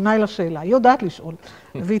 אני פונה אל השאלה, היא יודעת לשאול,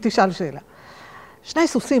 והיא תשאל שאלה. 2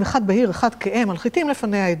 סוסים, 1 בהיר, 1 כהה, מלחיתים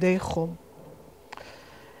לפניה ידי חום.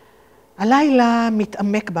 הלילה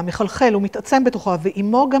מתעמק בה, מחלחל ומתעצם בתוכה,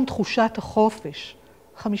 ועימו גם תחושת החופש.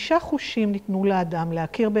 5 חושים ניתנו לאדם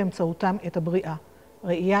להכיר באמצעותם את הבריאה.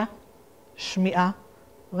 ראייה, שמיעה,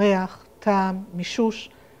 ריח, טעם, מישוש.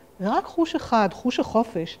 ורק חוש אחד, חוש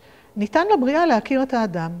החופש, ניתן לבריאה להכיר את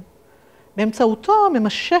האדם. באמצעותו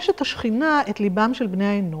ממששת השכינה את ליבם של בני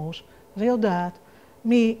האנוש, ויודעת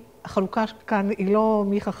החלוקה כאן היא לא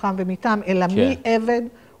מי חכם ומי תם, אלא מי עבד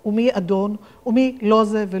ומי אדון ומי לא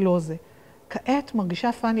זה ולא זה. כעת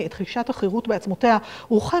מרגישה פאני את חישת החירות בעצמותיה,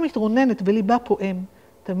 רוחה מתרוננת וליבה פועם.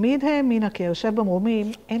 תמיד האמינה כי היושב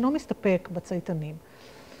במרומים אינו מסתפק בצייתנים.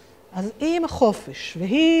 אז היא עם החופש,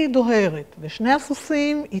 והיא דוהרת, ושני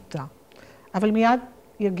הסוסים איתה. אבל מיד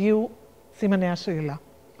יגיעו סימני השאלה.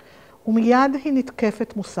 ומיד היא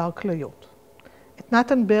נתקפת מוסר כליות. את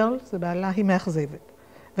נתן ברל, זה בעלה, היא מאכזבת.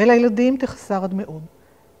 ולילדים תחסר עד מאוד.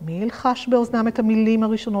 מי ילחש באוזנם את המילים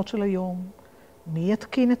הראשונות של היום? מי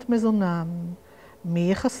יתקין את מזונם?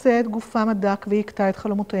 מי יכסה את גופם הדק ויקטע את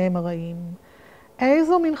חלומותיהם הרעים?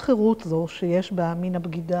 איזו מין חירות זו שיש בה מן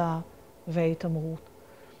הבגידה וההתאמרות?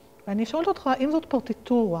 ואני שואלת אותך, אם זאת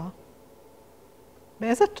פרטיטורה,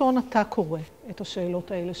 באיזה טון אתה קורא את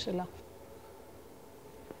השאלות האלה שלה?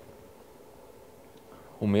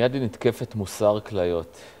 ומיד היא נתקפת מוסר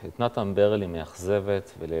כליות. את נתן ברל היא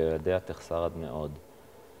מאכזבת ולילדיה תחסר עד מאוד.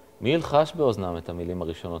 מי ילחש באוזנם את המילים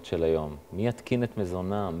הראשונות של היום? מי יתקין את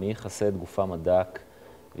מזונם? מי יכסה את גופם הדק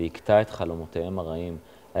ויקטע את חלומותיהם הרעים?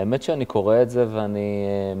 האמת שאני קורא את זה ואני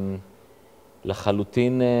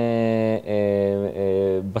לחלוטין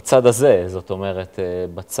בצד הזה, זאת אומרת,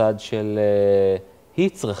 בצד של היא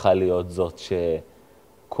צריכה להיות זאת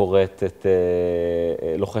שקוראת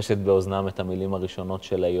לוחשת באוזנם את המילים הראשונות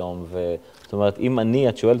של היום. זאת אומרת, אם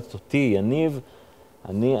את שואלת אותי, יניב,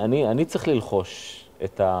 אני צריך ללחוש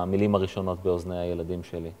את המילים הראשונות באוזני הילדים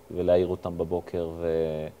שלי, ולהעיר אותם בבוקר.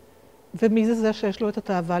 ומי זה שיש לו את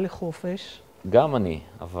התאווה לחופש? גם אני,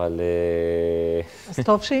 אבל... אז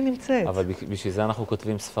טוב שהיא נמצאת. אבל בשביל זה אנחנו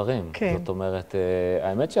כותבים ספרים. כן. זאת אומרת,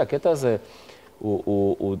 האמת שהקטע הזה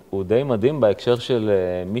הוא די מדהים בהקשר של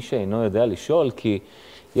מי שאינו יודע לשאול, כי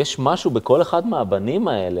יש משהו בכל אחד מהבנים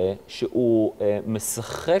האלה שהוא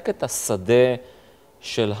משחק את השדה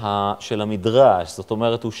של המדרש. זאת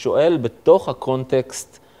אומרת, הוא שואל בתוך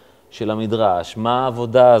הקונטקסט של המדרש, מה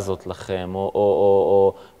העבודה הזאת לכם,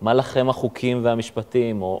 או מה לכם החוקים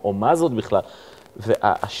והמשפטים, או מה זאת בכלל.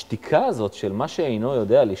 והשתיקה הזאת של מה שאינו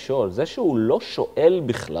יודע לשאול, זה שהוא לא שואל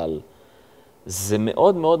בכלל, זה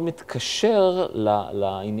מאוד מאוד מתקשר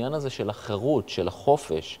לעניין הזה של החירות, של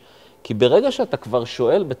החופש. כי ברגע שאתה כבר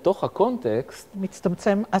שואל בתוך הקונטקסט,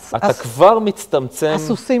 מצטמצם, אתה כבר מצטמצם.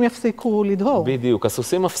 הסוסים יפסיקו לדהור. בדיוק,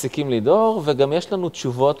 הסוסים מפסיקים לדהור, וגם יש לנו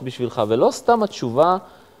תשובות בשבילך. ולא סתם התשובה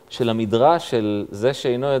של המדרש של זה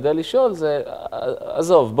שאינו יודע לשאול, זה,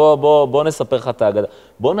 עזוב, בוא נספר לך את ההגדה.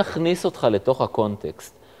 בוא נכניס אותך לתוך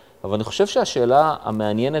הקונטקסט. אבל אני חושב שהשאלה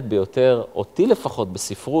המעניינת ביותר, אותי לפחות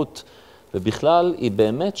בספרות, ובכלל היא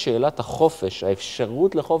באמת שאלת החופש,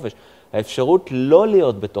 האפשרות לחופש. האפשרות לא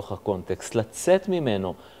להיות בתוך הקונטקסט, לצאת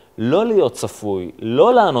ממנו, לא להיות צפוי,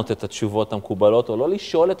 לא לענות את התשובות המקובלות, או לא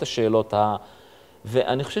לשאול את השאלות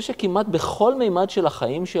ואני חושב שכמעט בכל מימד של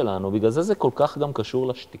החיים שלנו, בגלל זה כל כך גם קשור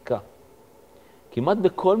לשתיקה. כמעט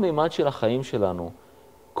בכל מימד של החיים שלנו,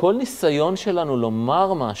 כל ניסיון שלנו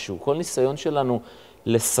לומר משהו, כל ניסיון שלנו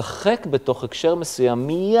לשחק בתוך הקשר מסוים,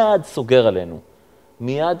 מיד סוגר עלינו.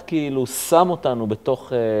 מיד כאילו שם אותנו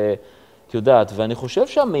בתוך, את יודעת, ואני חושב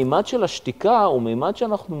שהמימד של השתיקה הוא מימד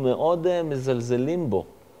שאנחנו מאוד מזלזלים בו.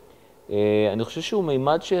 אני חושב שהוא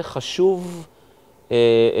מימד שחשוב,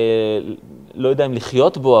 לא יודע אם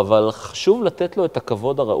לחיות בו, אבל חשוב לתת לו את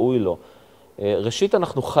הכבוד הראוי לו. ראשית,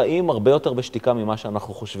 אנחנו חיים הרבה יותר בשתיקה ממה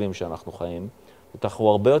שאנחנו חושבים שאנחנו חיים. אנחנו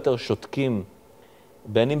הרבה יותר שותקים,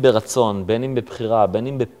 בין אם ברצון, בין אם בבחירה, בין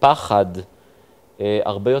אם בפחד,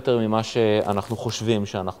 הרבה יותר ממה שאנחנו חושבים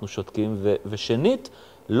שאנחנו שותקים. ושנית,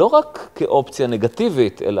 לא רק כאופציה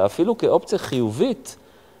נגטיבית, אלא אפילו כאופציה חיובית,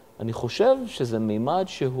 אני חושב שזה מימד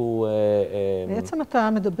שהוא... בעצם אתה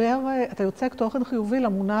מדבר, אתה יוצק תוכן חיובי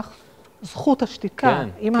למונח זכות השתיקה. כן,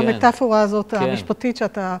 עם כן. המטאפורה הזאת כן. המשפטית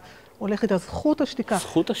שאתה הולך איתה, זכות השתיקה.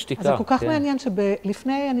 זכות השתיקה, אז זה כל כך כן. מעניין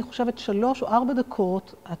שלפני, אני חושבת, 3 או 4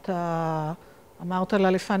 דקות, אתה אמרת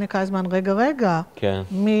לה לפני קייזמן, רגע, כן.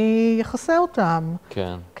 מי יחסה אותם?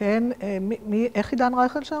 כן. כן, איך עידן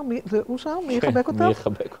רייכל שם? זה הוא שם? מי יחבק אותך?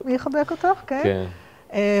 מי יחבק אותך? כן. כן.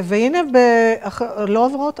 והנה, לא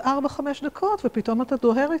עוברות 4-5 דקות, ופתאום אתה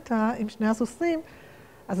דוהר איתה עם שני הסוסים.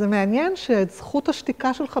 אז זה מעניין שאת זכות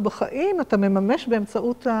השתיקה שלך בחיים, אתה מממש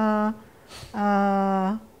באמצעות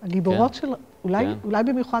הגיבורות של... אולי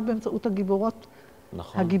במיוחד באמצעות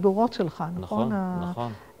הגיבורות שלך, נכון?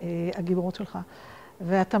 נכון. הגיבורות שלך.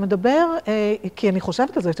 ואתה מדבר, כי אני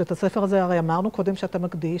חושבת על זה, שאת הספר הזה, הרי אמרנו קודם שאתה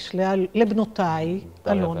מקדיש לבנותיי,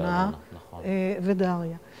 אלונה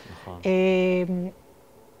ודריה. נכון.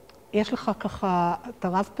 יש לך ככה, אתה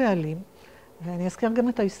רב פעלים, ואני אזכיר גם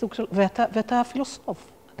את העיסוק של... ואתה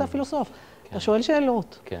פילוסוף, אתה שואל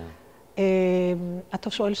שאלות. כן. אתה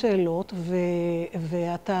שואל שאלות,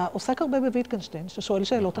 ואתה עוסק הרבה בוויטגנשטיין, ששואל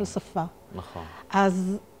שאלות על שפה. נכון.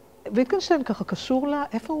 אז ויטגנשטיין ככה קשור לה,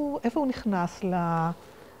 איפה הוא נכנס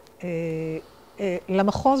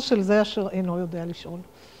למחוז של זה אשר אינו יודע לשאול?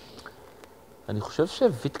 אני חושב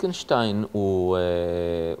שוויטגנשטיין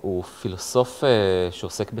הוא פילוסוף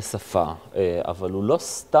שעוסק בשפה, אבל הוא לא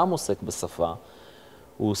סתם עוסק בשפה,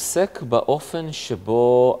 הוא עוסק באופן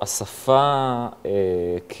שבו השפה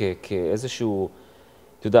כאיזשהו,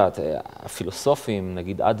 את יודעת, הפילוסופים,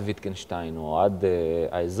 נגיד עד ויטגנשטיין או עד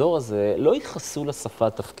האזור הזה, לא ייחסו לשפה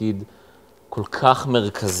תפקיד כל כך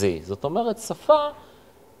מרכזי. זאת אומרת, שפה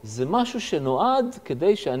זה משהו שנועד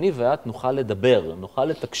כדי שאני ואת נוכל לדבר, נוכל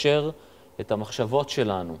לתקשר את המחשבות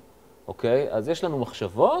שלנו, אוקיי? אז יש לנו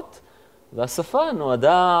מחשבות, והשפה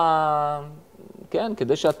נועדה, כן,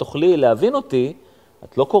 כדי שאת תוכלי להבין אותי,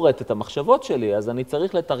 את לא קוראת את המחשבות שלי, אז אני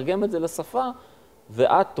צריך לתרגם את זה לשפה,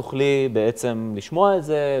 ואת תוכלי בעצם לשמוע את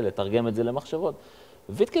זה, לתרגם את זה למחשבות.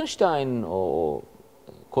 ויטגנשטיין, או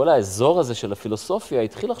כל האזור הזה של הפילוסופיה,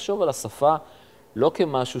 התחיל לחשוב על השפה לא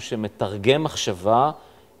כמשהו שמתרגם מחשבה,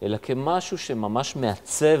 אלא כמשהו שממש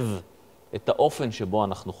מעצב את האופן שבו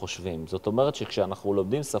אנחנו חושבים. זאת אומרת שכשאנחנו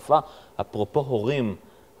לומדים שפה, אפרופו הורים,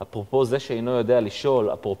 אפרופו זה שאינו יודע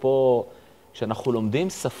לשאול, אפרופו כשאנחנו לומדים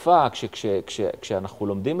שפה, כשאנחנו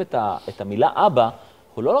לומדים את המילה אבא,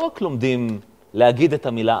 אנחנו לא רק לומדים להגיד את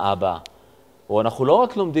המילה אבא, או אנחנו לא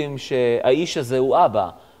רק לומדים שהאיש הזה הוא אבא,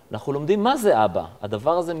 אנחנו לומדים מה זה אבא.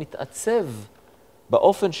 הדבר הזה מתעצב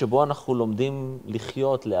באופן שבו אנחנו לומדים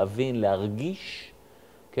לחיות, להבין, להרגיש.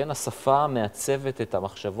 כן, השפה מעצבת את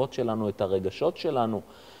המחשבות שלנו, את הרגשות שלנו.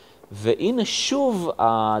 והנה שוב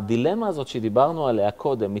הדילמה הזאת שדיברנו עליה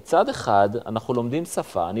קודם. מצד אחד, אנחנו לומדים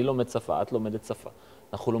שפה, אני לומד שפה, את לומדת שפה.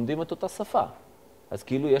 אנחנו לומדים את אותה שפה. אז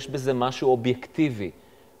כאילו יש בזה משהו אובייקטיבי.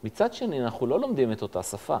 מצד שני, אנחנו לא לומדים את אותה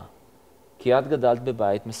שפה. כי את גדלת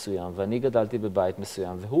בבית מסוים, ואני גדלתי בבית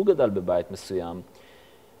מסוים, והוא גדל בבית מסוים.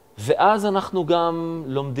 ואז אנחנו גם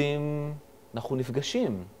לומדים, אנחנו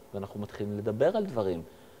נפגשים, ואנחנו מתחילים לדבר על דברים.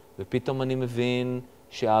 ופתאום אני מבין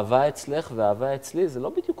שהאהבה אצלך והאהבה אצלי זה לא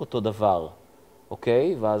בדיוק אותו דבר,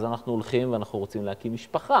 אוקיי? ואז אנחנו הולכים ואנחנו רוצים להקים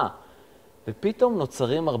משפחה. ופתאום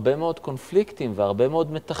נוצרים הרבה מאוד קונפליקטים והרבה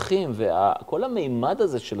מאוד מתחים, וכל המימד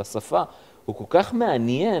הזה של השפה הוא כל כך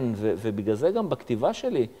מעניין, ובגלל זה גם בכתיבה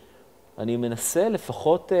שלי אני מנסה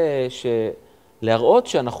לפחות להראות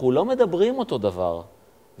שאנחנו לא מדברים אותו דבר.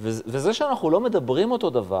 וזה שאנחנו לא מדברים אותו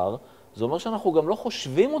דבר, זה אומר שאנחנו גם לא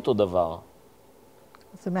חושבים אותו דבר.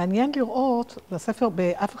 זה מעניין לראות, בספר,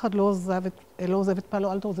 באף אחד לא עוזב את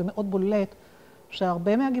פאלו אלטו, זה מאוד בולט,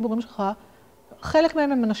 שהרבה מהגיבורים שלך, חלק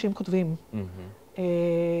מהם הם אנשים כותבים.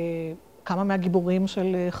 כמה מהגיבורים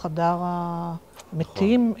של חדר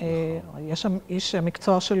המתים, יש שם איש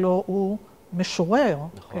שהמקצוע שלו הוא משורר,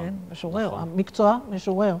 כן? משורר, המקצוע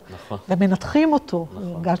משורר. ומנתחים אותו,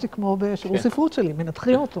 הרגשתי כמו בשיעור ספרות שלי,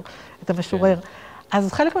 מנתחים אותו, את המשורר.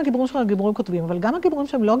 אז חלק מהגיבורים שלנו הם גיבורים כותבים, אבל גם הגיבורים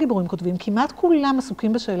שהם לא גיבורים כותבים, כמעט כולם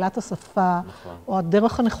עסוקים בשאלת השפה, נכון. או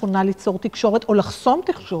הדרך הנכונה ליצור תקשורת, או לחסום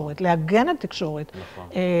תקשורת, להגן על תקשורת. נכון.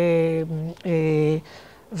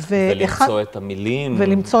 ולמצוא את המילים.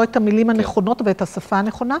 ולמצוא את המילים הנכונות ואת השפה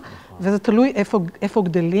הנכונה, וזה תלוי איפה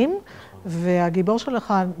גדלים, והגיבור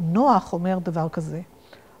שלך, נוח, אומר דבר כזה.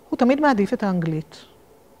 הוא תמיד מעדיף את האנגלית.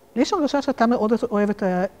 לי יש הרגשה שאתה מאוד אוהב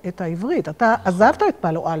את העברית. אתה עזבת את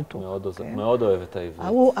פאלו אלטו. מאוד אוהב את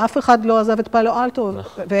העברית. אף אחד לא עזב את פאלו אלטו,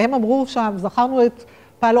 והם אמרו שם, זכרנו את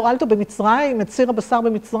פאלו אלטו במצרים, את סיר הבשר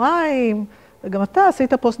במצרים, וגם אתה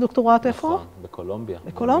עשית פוסט-דוקטורט איפה? נכון, בקולומביה.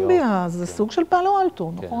 בקולומביה, זה סוג של פאלו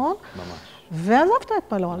אלטו, נכון? כן, ממש. ועזבת את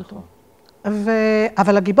פאלו אלטו.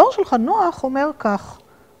 אבל הגיבור שלך, נוח, אומר כך,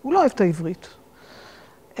 הוא לא אוהב את העברית.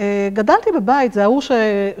 גדלתי בבית, זה ההוא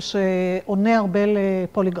שעונה הרבה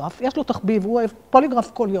לפוליגרף. יש לו תחביב, הוא אוהב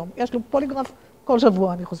פוליגרף כל יום. יש לו פוליגרף כל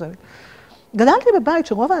שבוע, אני חושבת. גדלתי בבית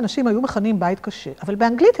שרוב האנשים היו מכנים בית קשה, אבל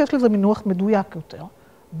באנגלית יש לזה מינוח מדויק יותר,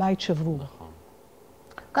 בית שבור. נכון.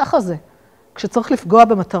 ככה זה. כשצריך לפגוע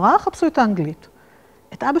במטרה, חפשו את האנגלית.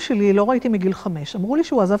 את אבא שלי לא ראיתי מגיל 5. אמרו לי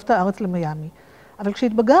שהוא עזב את הארץ למיאמי. אבל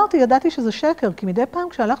כשהתבגרתי, ידעתי שזה שקר, כי מדי פעם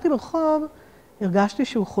כשהלכתי ברחוב, הרגשתי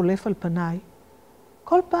שהוא חולף על פניי.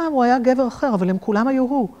 כל פעם הוא היה גבר אחר, אבל הם כולם היו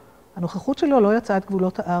הוא. הנוכחות שלו לא יצאה את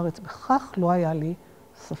גבולות הארץ, בכך לא היה לי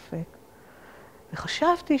ספק.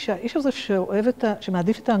 וחשבתי שהאיש הזה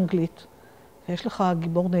שמעדיף את האנגלית, ויש לך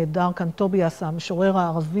גיבור נהדר כאן, טוביאס, המשורר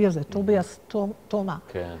הערבי הזה, טוביאס תומה.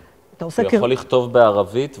 כן. הוא יכול לכתוב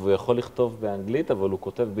בערבית, והוא יכול לכתוב באנגלית, אבל הוא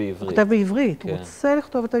כותב בעברית. הוא כותב בעברית, הוא רוצה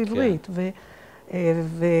לכתוב את העברית.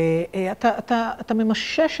 ואתה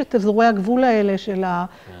ממשש את אזורי הגבול האלה של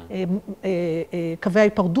קווי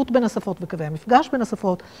ההיפרדות בין השפות וקווי המפגש בין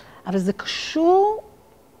השפות, אבל זה קשור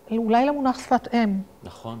אולי למונח שפת אם.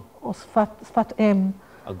 נכון. או שפת אם.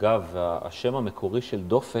 אגב, השם המקורי של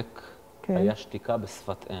דופק היה שתיקה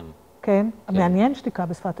בשפת אם. כן, מעניין שתיקה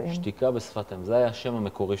בשפת אם. שתיקה בשפת אם, זה היה השם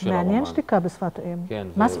המקורי של הרומן. מעניין שתיקה בשפת אם. כן.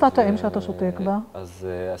 מה שפת האם שאתה שותק בה? אז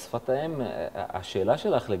השפת האם, השאלה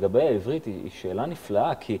שלך לגבי העברית היא שאלה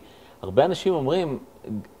נפלאה, כי הרבה אנשים אומרים,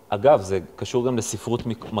 אגב, זה קשור גם לספרות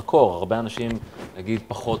מקור, הרבה אנשים, נגיד,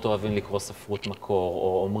 פחות אוהבים לקרוא ספרות מקור,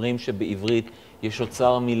 או אומרים שבעברית יש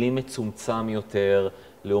אוצר מילים מצומצם יותר,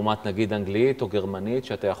 לעומת נגיד אנגלית או גרמנית,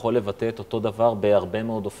 שאתה יכול לבטא את אותו דבר בהרבה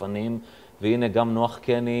מאוד אופנים, והנה גם נוח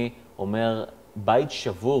קני אומר, בית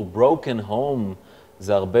שבור, broken home,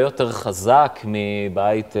 זה הרבה יותר חזק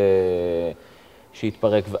מבית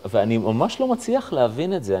שהתפרק. ואני ממש לא מצליח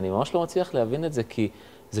להבין את זה, כי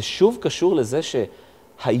זה שוב קשור לזה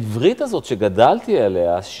שהעברית הזאת שגדלתי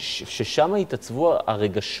עליה, ששם התעצבו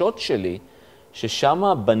הרגשות שלי,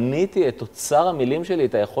 ששם בניתי את אוצר המילים שלי,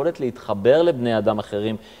 את היכולת להתחבר לבני אדם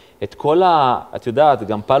אחרים, את כל את יודעת,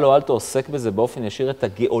 גם פאלו אלטו עוסק בזה באופן ישיר, את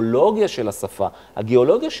הגיאולוגיה של השפה,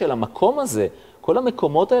 הגיאולוגיה של המקום הזה, כל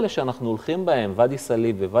המקומות האלה שאנחנו הולכים בהם, ואדי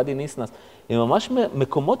סליב וואדי ניסנס, הם ממש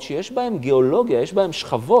מקומות שיש בהם גיאולוגיה, יש בהם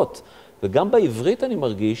שכבות, וגם בעברית אני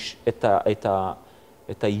מרגיש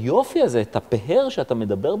את היופי הזה, את הפהר שאתה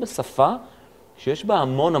מדבר בשפה, שיש בה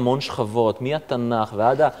המון שכבות, מהתנ"ך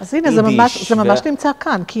ועד היידיש. אז הנה, זה ממש נמצא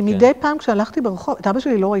כאן, כי מדי פעם כשהלכתי ברחוב, את אבא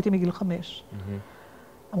שלי לא ראיתי מגיל 5.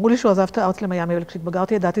 אמרו לי שהוא עזב את הארץ למיאמי, אבל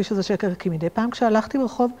כשהתבגרתי ידעתי שזה שקר, כי מדי פעם כשהלכתי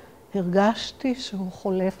ברחוב, הרגשתי שהוא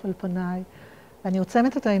חולף על פניי. ואני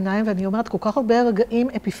עוצמת את העיניים ואני אומרת, כל כך הרבה רגעים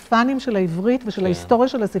אפיפנים של העברית ושל ההיסטוריה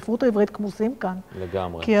של הספרות העברית כמוסים כאן.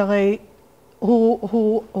 לגמרי. כי הרי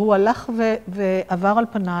הוא הלך ועבר על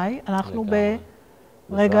פניי, אנחנו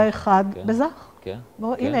ברגע אחד בזך. כן.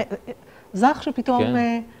 הנה, זך שפתאום,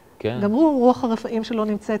 גם הוא רוח הרפאים שלו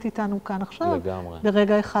נמצאת איתנו כאן עכשיו. לגמרי.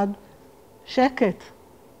 ברגע אחד שקט.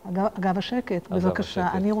 אגב השקט, בבקשה,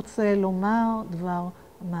 אני רוצה לומר דבר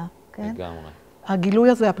מה, כן? לגמרי. הגילוי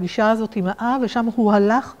הזה, הפגישה הזאת עם האב, ושם הוא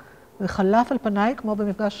הלך וחלף על פניי, כמו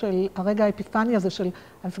במפגש של הרגע האפיפני הזה, של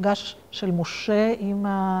המפגש של משה עם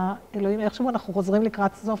האלוהים. איכשהו אנחנו חוזרים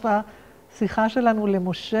לקראת סוף השיחה שלנו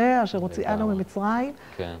למשה, אשר הוציאנו ממצרים,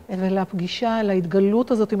 ולפגישה,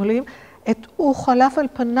 להתגלות הזאת עם אלוהים. הוא חלף על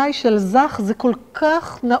פניי של זך, זה כל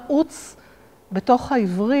כך נעוץ בתוך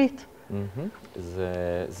העברית.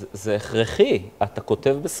 זה הכרחי, אתה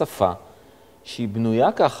כותב בשפה שהיא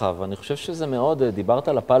בנויה ככה, ואני חושב שזה מאוד, דיברת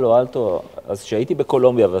על הפאלו אלטו, אז שהייתי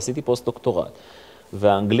בקולומביה ועשיתי פוסט-דוקטורט,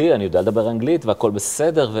 והאנגלית, אני יודע לדבר אנגלית והכל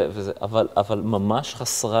בסדר, אבל ממש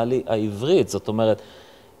חסרה לי העברית, זאת אומרת,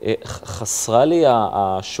 חסרה לי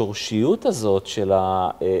השורשיות הזאת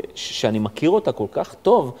שאני מכיר אותה כל כך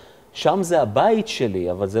טוב, שם זה הבית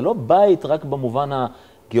שלי, אבל זה לא בית רק במובן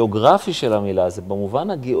גיאוגרפי של המילה, זה במובן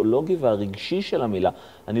הגיאולוגי והרגשי של המילה.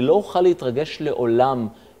 אני לא אוכל להתרגש לעולם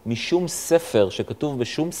משום ספר שכתוב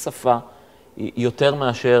בשום שפה יותר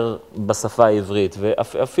מאשר בשפה העברית,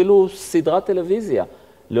 ואפילו סדרת טלוויזיה.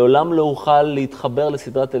 לעולם לא אוכל להתחבר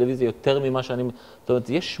לסדרת טלוויזיה יותר ממה שאני... זאת אומרת,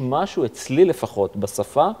 יש משהו אצלי לפחות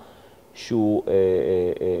בשפה שהוא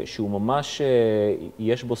ממש,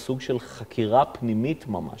 יש בו סוג של חקירה פנימית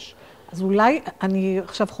ממש. אז אולי אני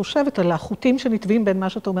עכשיו חושבת על החוטים שנתווים בין מה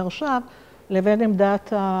שאתה אומר עכשיו, לבין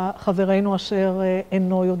עמדת חברינו אשר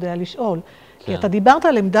אינו יודע לשאול. כן. כי אתה דיברת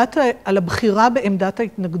על הבחירה בעמדת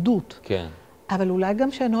ההתנגדות. כן. אבל אולי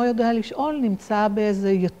גם שאינו יודע לשאול נמצא באיזו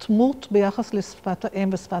יתמות ביחס לשפת האם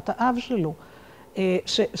ושפת האב שלו.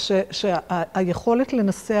 שהיכולת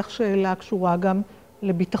לנסח שאלה קשורה גם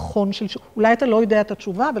לביטחון של... אולי אתה לא יודע את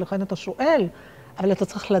התשובה ולכן אתה שואל, אבל אתה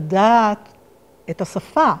צריך לדעת את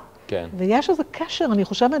השפה. כן. ויש איזה קשר, אני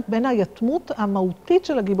חושבת, בין היתמות המהותית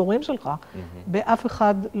של הגיבורים שלך, באף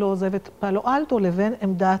אחד לא עוזב את פאלו אלטו, לבין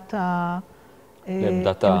עמדת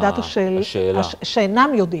השאלה.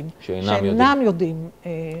 שאינם יודעים. שאינם יודעים.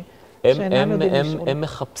 הם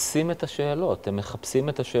מחפשים את השאלות, הם מחפשים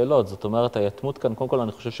את השאלות. זאת אומרת, היתמות כאן, קודם כל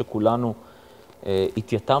אני חושב שכולנו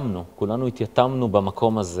התייתמנו, כולנו התייתמנו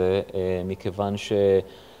במקום הזה, מכיוון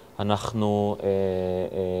שאנחנו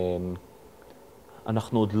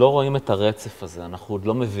עוד לא רואים את הרצף הזה, אנחנו עוד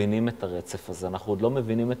לא מבינים את הרצף הזה, אנחנו עוד לא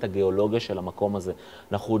מבינים את הגיאולוגיה של המקום הזה,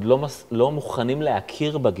 אנחנו עוד לא מוכנים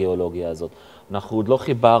להכיר בגיאולוגיה הזאת, אנחנו עוד לא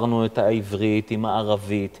חיברנו את העברית עם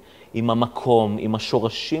הערבית, עם המקום, עם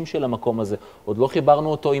השורשים של המקום הזה, עוד לא חיברנו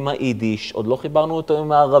אותו עם היידיש, עוד לא חיברנו אותו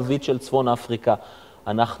עם הערבית של צפון אפריקה,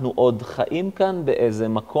 אנחנו עוד חיים כאן באיזה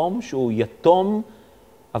מקום שהוא יתום,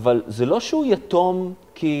 אבל זה לא שהוא יתום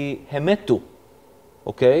כי הם מתו.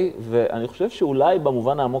 אוקיי? ואני חושב שאולי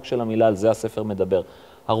במובן העמוק של המילה, על זה הספר מדבר.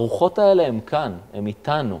 הרוחות האלה הם כאן, הם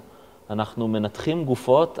איתנו. אנחנו מנתחים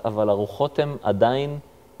גופות, אבל הרוחות הן עדיין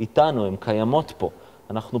איתנו, הן קיימות פה.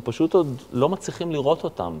 אנחנו פשוט עוד לא מצליחים לראות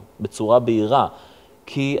אותן בצורה בהירה,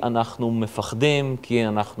 כי אנחנו מפחדים, כי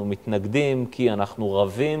אנחנו מתנגדים, כי אנחנו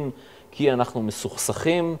רבים, כי אנחנו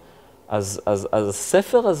מסוכסכים. אז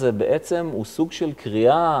הספר הזה בעצם הוא סוג של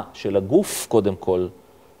קריאה של הגוף קודם כל,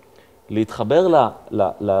 להתחבר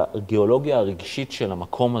לגיאולוגיה הרגשית של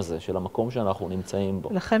המקום הזה, של המקום שאנחנו נמצאים בו.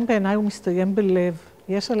 לכן בעיניי הוא מסתיים בלב.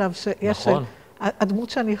 יש עליו, נכון. הדמות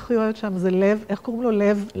שאני הכי אוהבת שם זה לב, איך קוראים לו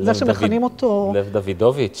לב? זה שמכנים אותו... לב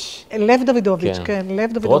דוידוביץ'. לב דוידוביץ', כן,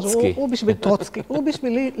 לב דוידוביץ'. טרוצקי. הוא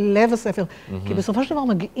בשבילי לב הספר. כי בסופו של דבר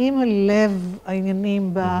מגיעים אל לב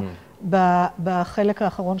העניינים בחלק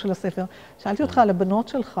האחרון של הספר. שאלתי אותך על הבנות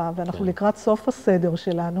שלך, ואנחנו לקראת סוף הסדר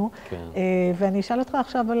שלנו, ואני אשאל אותך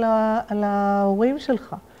עכשיו על ההורים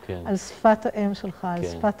שלך, על שפת האם שלך, על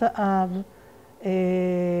שפת האב.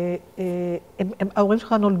 ההורים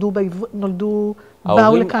שלך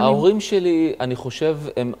באו לכאן? ההורים שלי, אני חושב,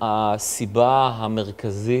 הם הסיבה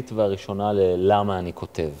המרכזית והראשונה ללמה אני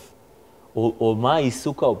כותב. או מה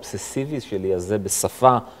העיסוק האובססיבי שלי הזה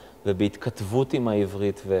בשפה, ובהתכתבות עם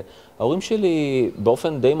העברית, וההורים שלי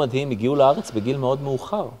באופן די מדהים הגיעו לארץ בגיל מאוד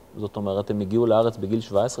מאוחר. זאת אומרת, הם הגיעו לארץ בגיל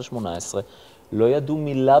 17-18, לא ידעו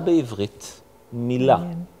מילה בעברית, מילה.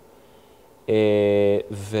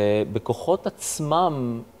 ובכוחות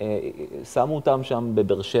עצמם שמו אותם שם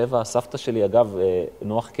בבאר שבע. סבתא שלי, אגב,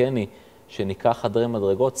 נוח קני, שניקה חדרי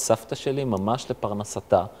מדרגות, סבתא שלי ממש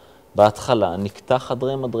לפרנסתה, בהתחלה נקתה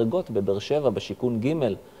חדרי מדרגות בבאר שבע, בשיכון ג',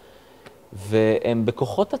 והם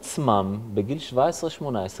בכוחות עצמם, בגיל 17-18,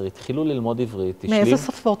 התחילו ללמוד עברית. מאיזה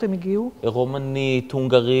שפות הם הגיעו? רומנית,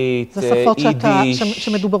 הונגרית, יידיש. זה שפות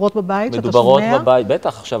שמדוברות בבית, שאתה שומע? מדוברות בבית,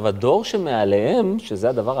 בטח. עכשיו, הדור שמעליהם, שזה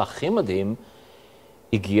הדבר הכי מדהים,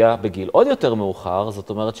 הגיע בגיל עוד יותר מאוחר, זאת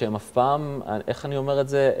אומרת שהם אף פעם, איך אני אומר את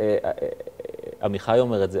זה? עמיחי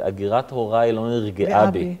אומר את זה, הגירת הוריי לא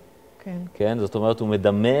נרגעה בי. כן, זאת אומרת, הוא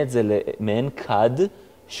מדמה את זה למעין כד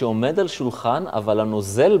שעומד על שולחן, אבל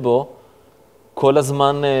הנוזל בו כל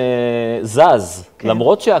הזמן זז. כן.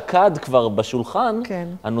 למרות שהכד כבר בשולחן, כן.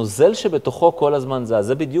 הנוזל שבתוכו כל הזמן זז.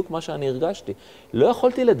 זה בדיוק מה שאני הרגשתי. לא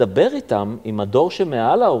יכולתי לדבר איתם, עם הדור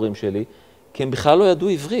שמעל ההורים שלי, כי הם בכלל לא ידעו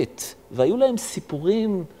עברית. והיו להם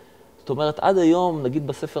סיפורים, זאת אומרת, עד היום, נגיד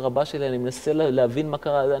בספר הבא שלי, אני מנסה להבין מה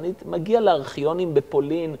קרה, אני מגיע לארכיונים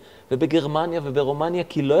בפולין ובגרמניה וברומניה,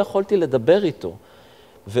 כי לא יכולתי לדבר איתו.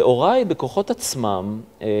 והוריי בכוחות עצמם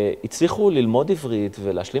הצליחו ללמוד עברית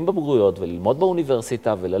ולהשלים בבגרויות וללמוד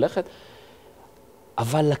באוניברסיטה וללכת,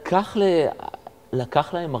 אבל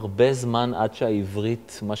לקח להם הרבה זמן עד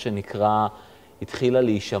שהעברית, מה שנקרא, התחילה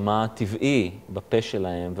להישמע טבעי בפה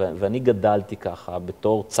שלהם, ואני גדלתי ככה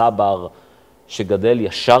בתור צבר שגדל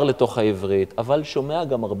ישר לתוך העברית, אבל שומע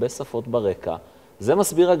גם הרבה שפות ברקע. זה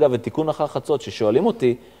מסביר אגב את תיקון אחר חצות, ששואלים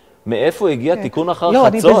אותי, מאיפה הגיע תיקון אחר לא,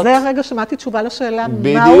 חצות? אני בזה הרגע שמעתי תשובה לשאלה,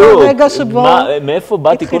 מהו הרגע שבו... מאיפה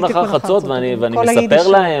בא תיקון אחר חצות, ואני מספר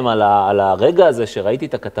להם על הרגע הזה שראיתי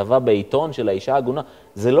את הכתבה בעיתון של האישה העגונה.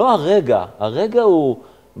 זה לא הרגע, הרגע הוא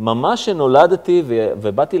ממש שנולדתי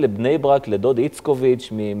ובאתי לבני ברק, לדוד איצקוביץ,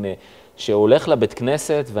 שהולך לבית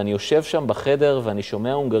כנסת, ואני יושב שם בחדר, ואני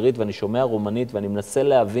שומע הונגרית, ואני שומע רומנית, ואני מנסה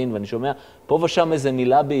להבין, ואני שומע פה ושם איזה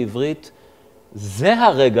מילה בעברית. זה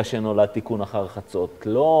הרגע שנולד תיקון אחר חצות,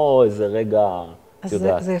 לא איזה רגע, את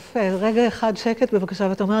יודעת. אז זה יפה, רגע אחד שקט בבקשה,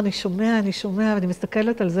 ואתה אומר, אני שומע, ואני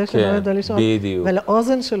מסתכלת על זה שלא יודע לשאול. כן, בדיוק. ועל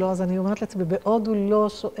האוזן שלו, אז אני אומרת לעצמי, בעוד הוא לא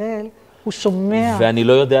שואל, הוא שומע. ואני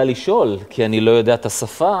לא יודע לשאול, כי אני לא יודע את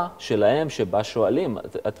השפה שלהם שבה שואלים,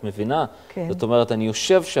 את מבינה? כן. זאת אומרת, אני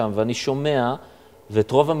יושב שם ואני שומע,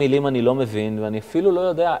 ואת רוב המילים אני לא מבין, ואני אפילו לא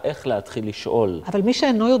יודע איך להתחיל לשאול. אבל מי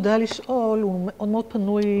שאינו יודע לשאול, הוא מאוד מאוד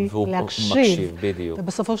פנוי להקשיב. והוא מקשיב, בדיוק.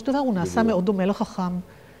 ובסופו של דבר הוא נעשה מאוד דומה לחכם.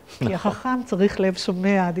 כי החכם צריך לב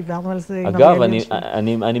שומע, דיברנו על זה עם אגב,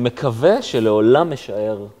 אני מקווה שלעולם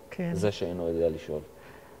משער זה שאינו יודע לשאול.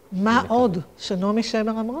 מה עוד שנעמי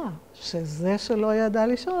שמר אמרה? שזה שלא ידע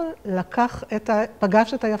לשאול,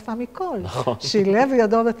 פגש את היפה מכל. נכון. שילב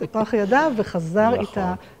ידו בתוך ידיו וחזר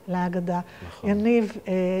איתה להגדה.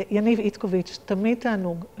 יניב איצקוביץ, תמיד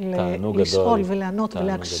תענוג לשאול ולענות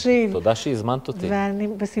ולהקשיב. תודה שהזמנת אותי. ואני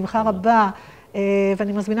בשמחה רבה.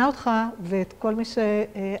 ואני מזמינה אותך ואת כל מי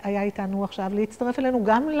שהיה איתנו עכשיו להצטרף אלינו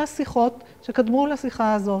גם לשיחות שקדמו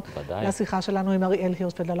לשיחה הזאת. ודאי. לשיחה שלנו עם אריאל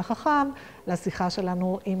הירשפלד על החכם, לשיחה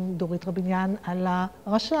שלנו עם דורית רביניאן על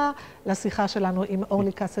הרשע, לשיחה שלנו עם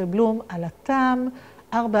אורלי קסל בלום על הטעם,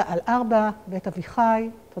 4 על 4, בית אביחי.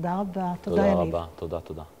 תודה רבה. תודה יניב. תודה רבה.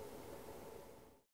 תודה.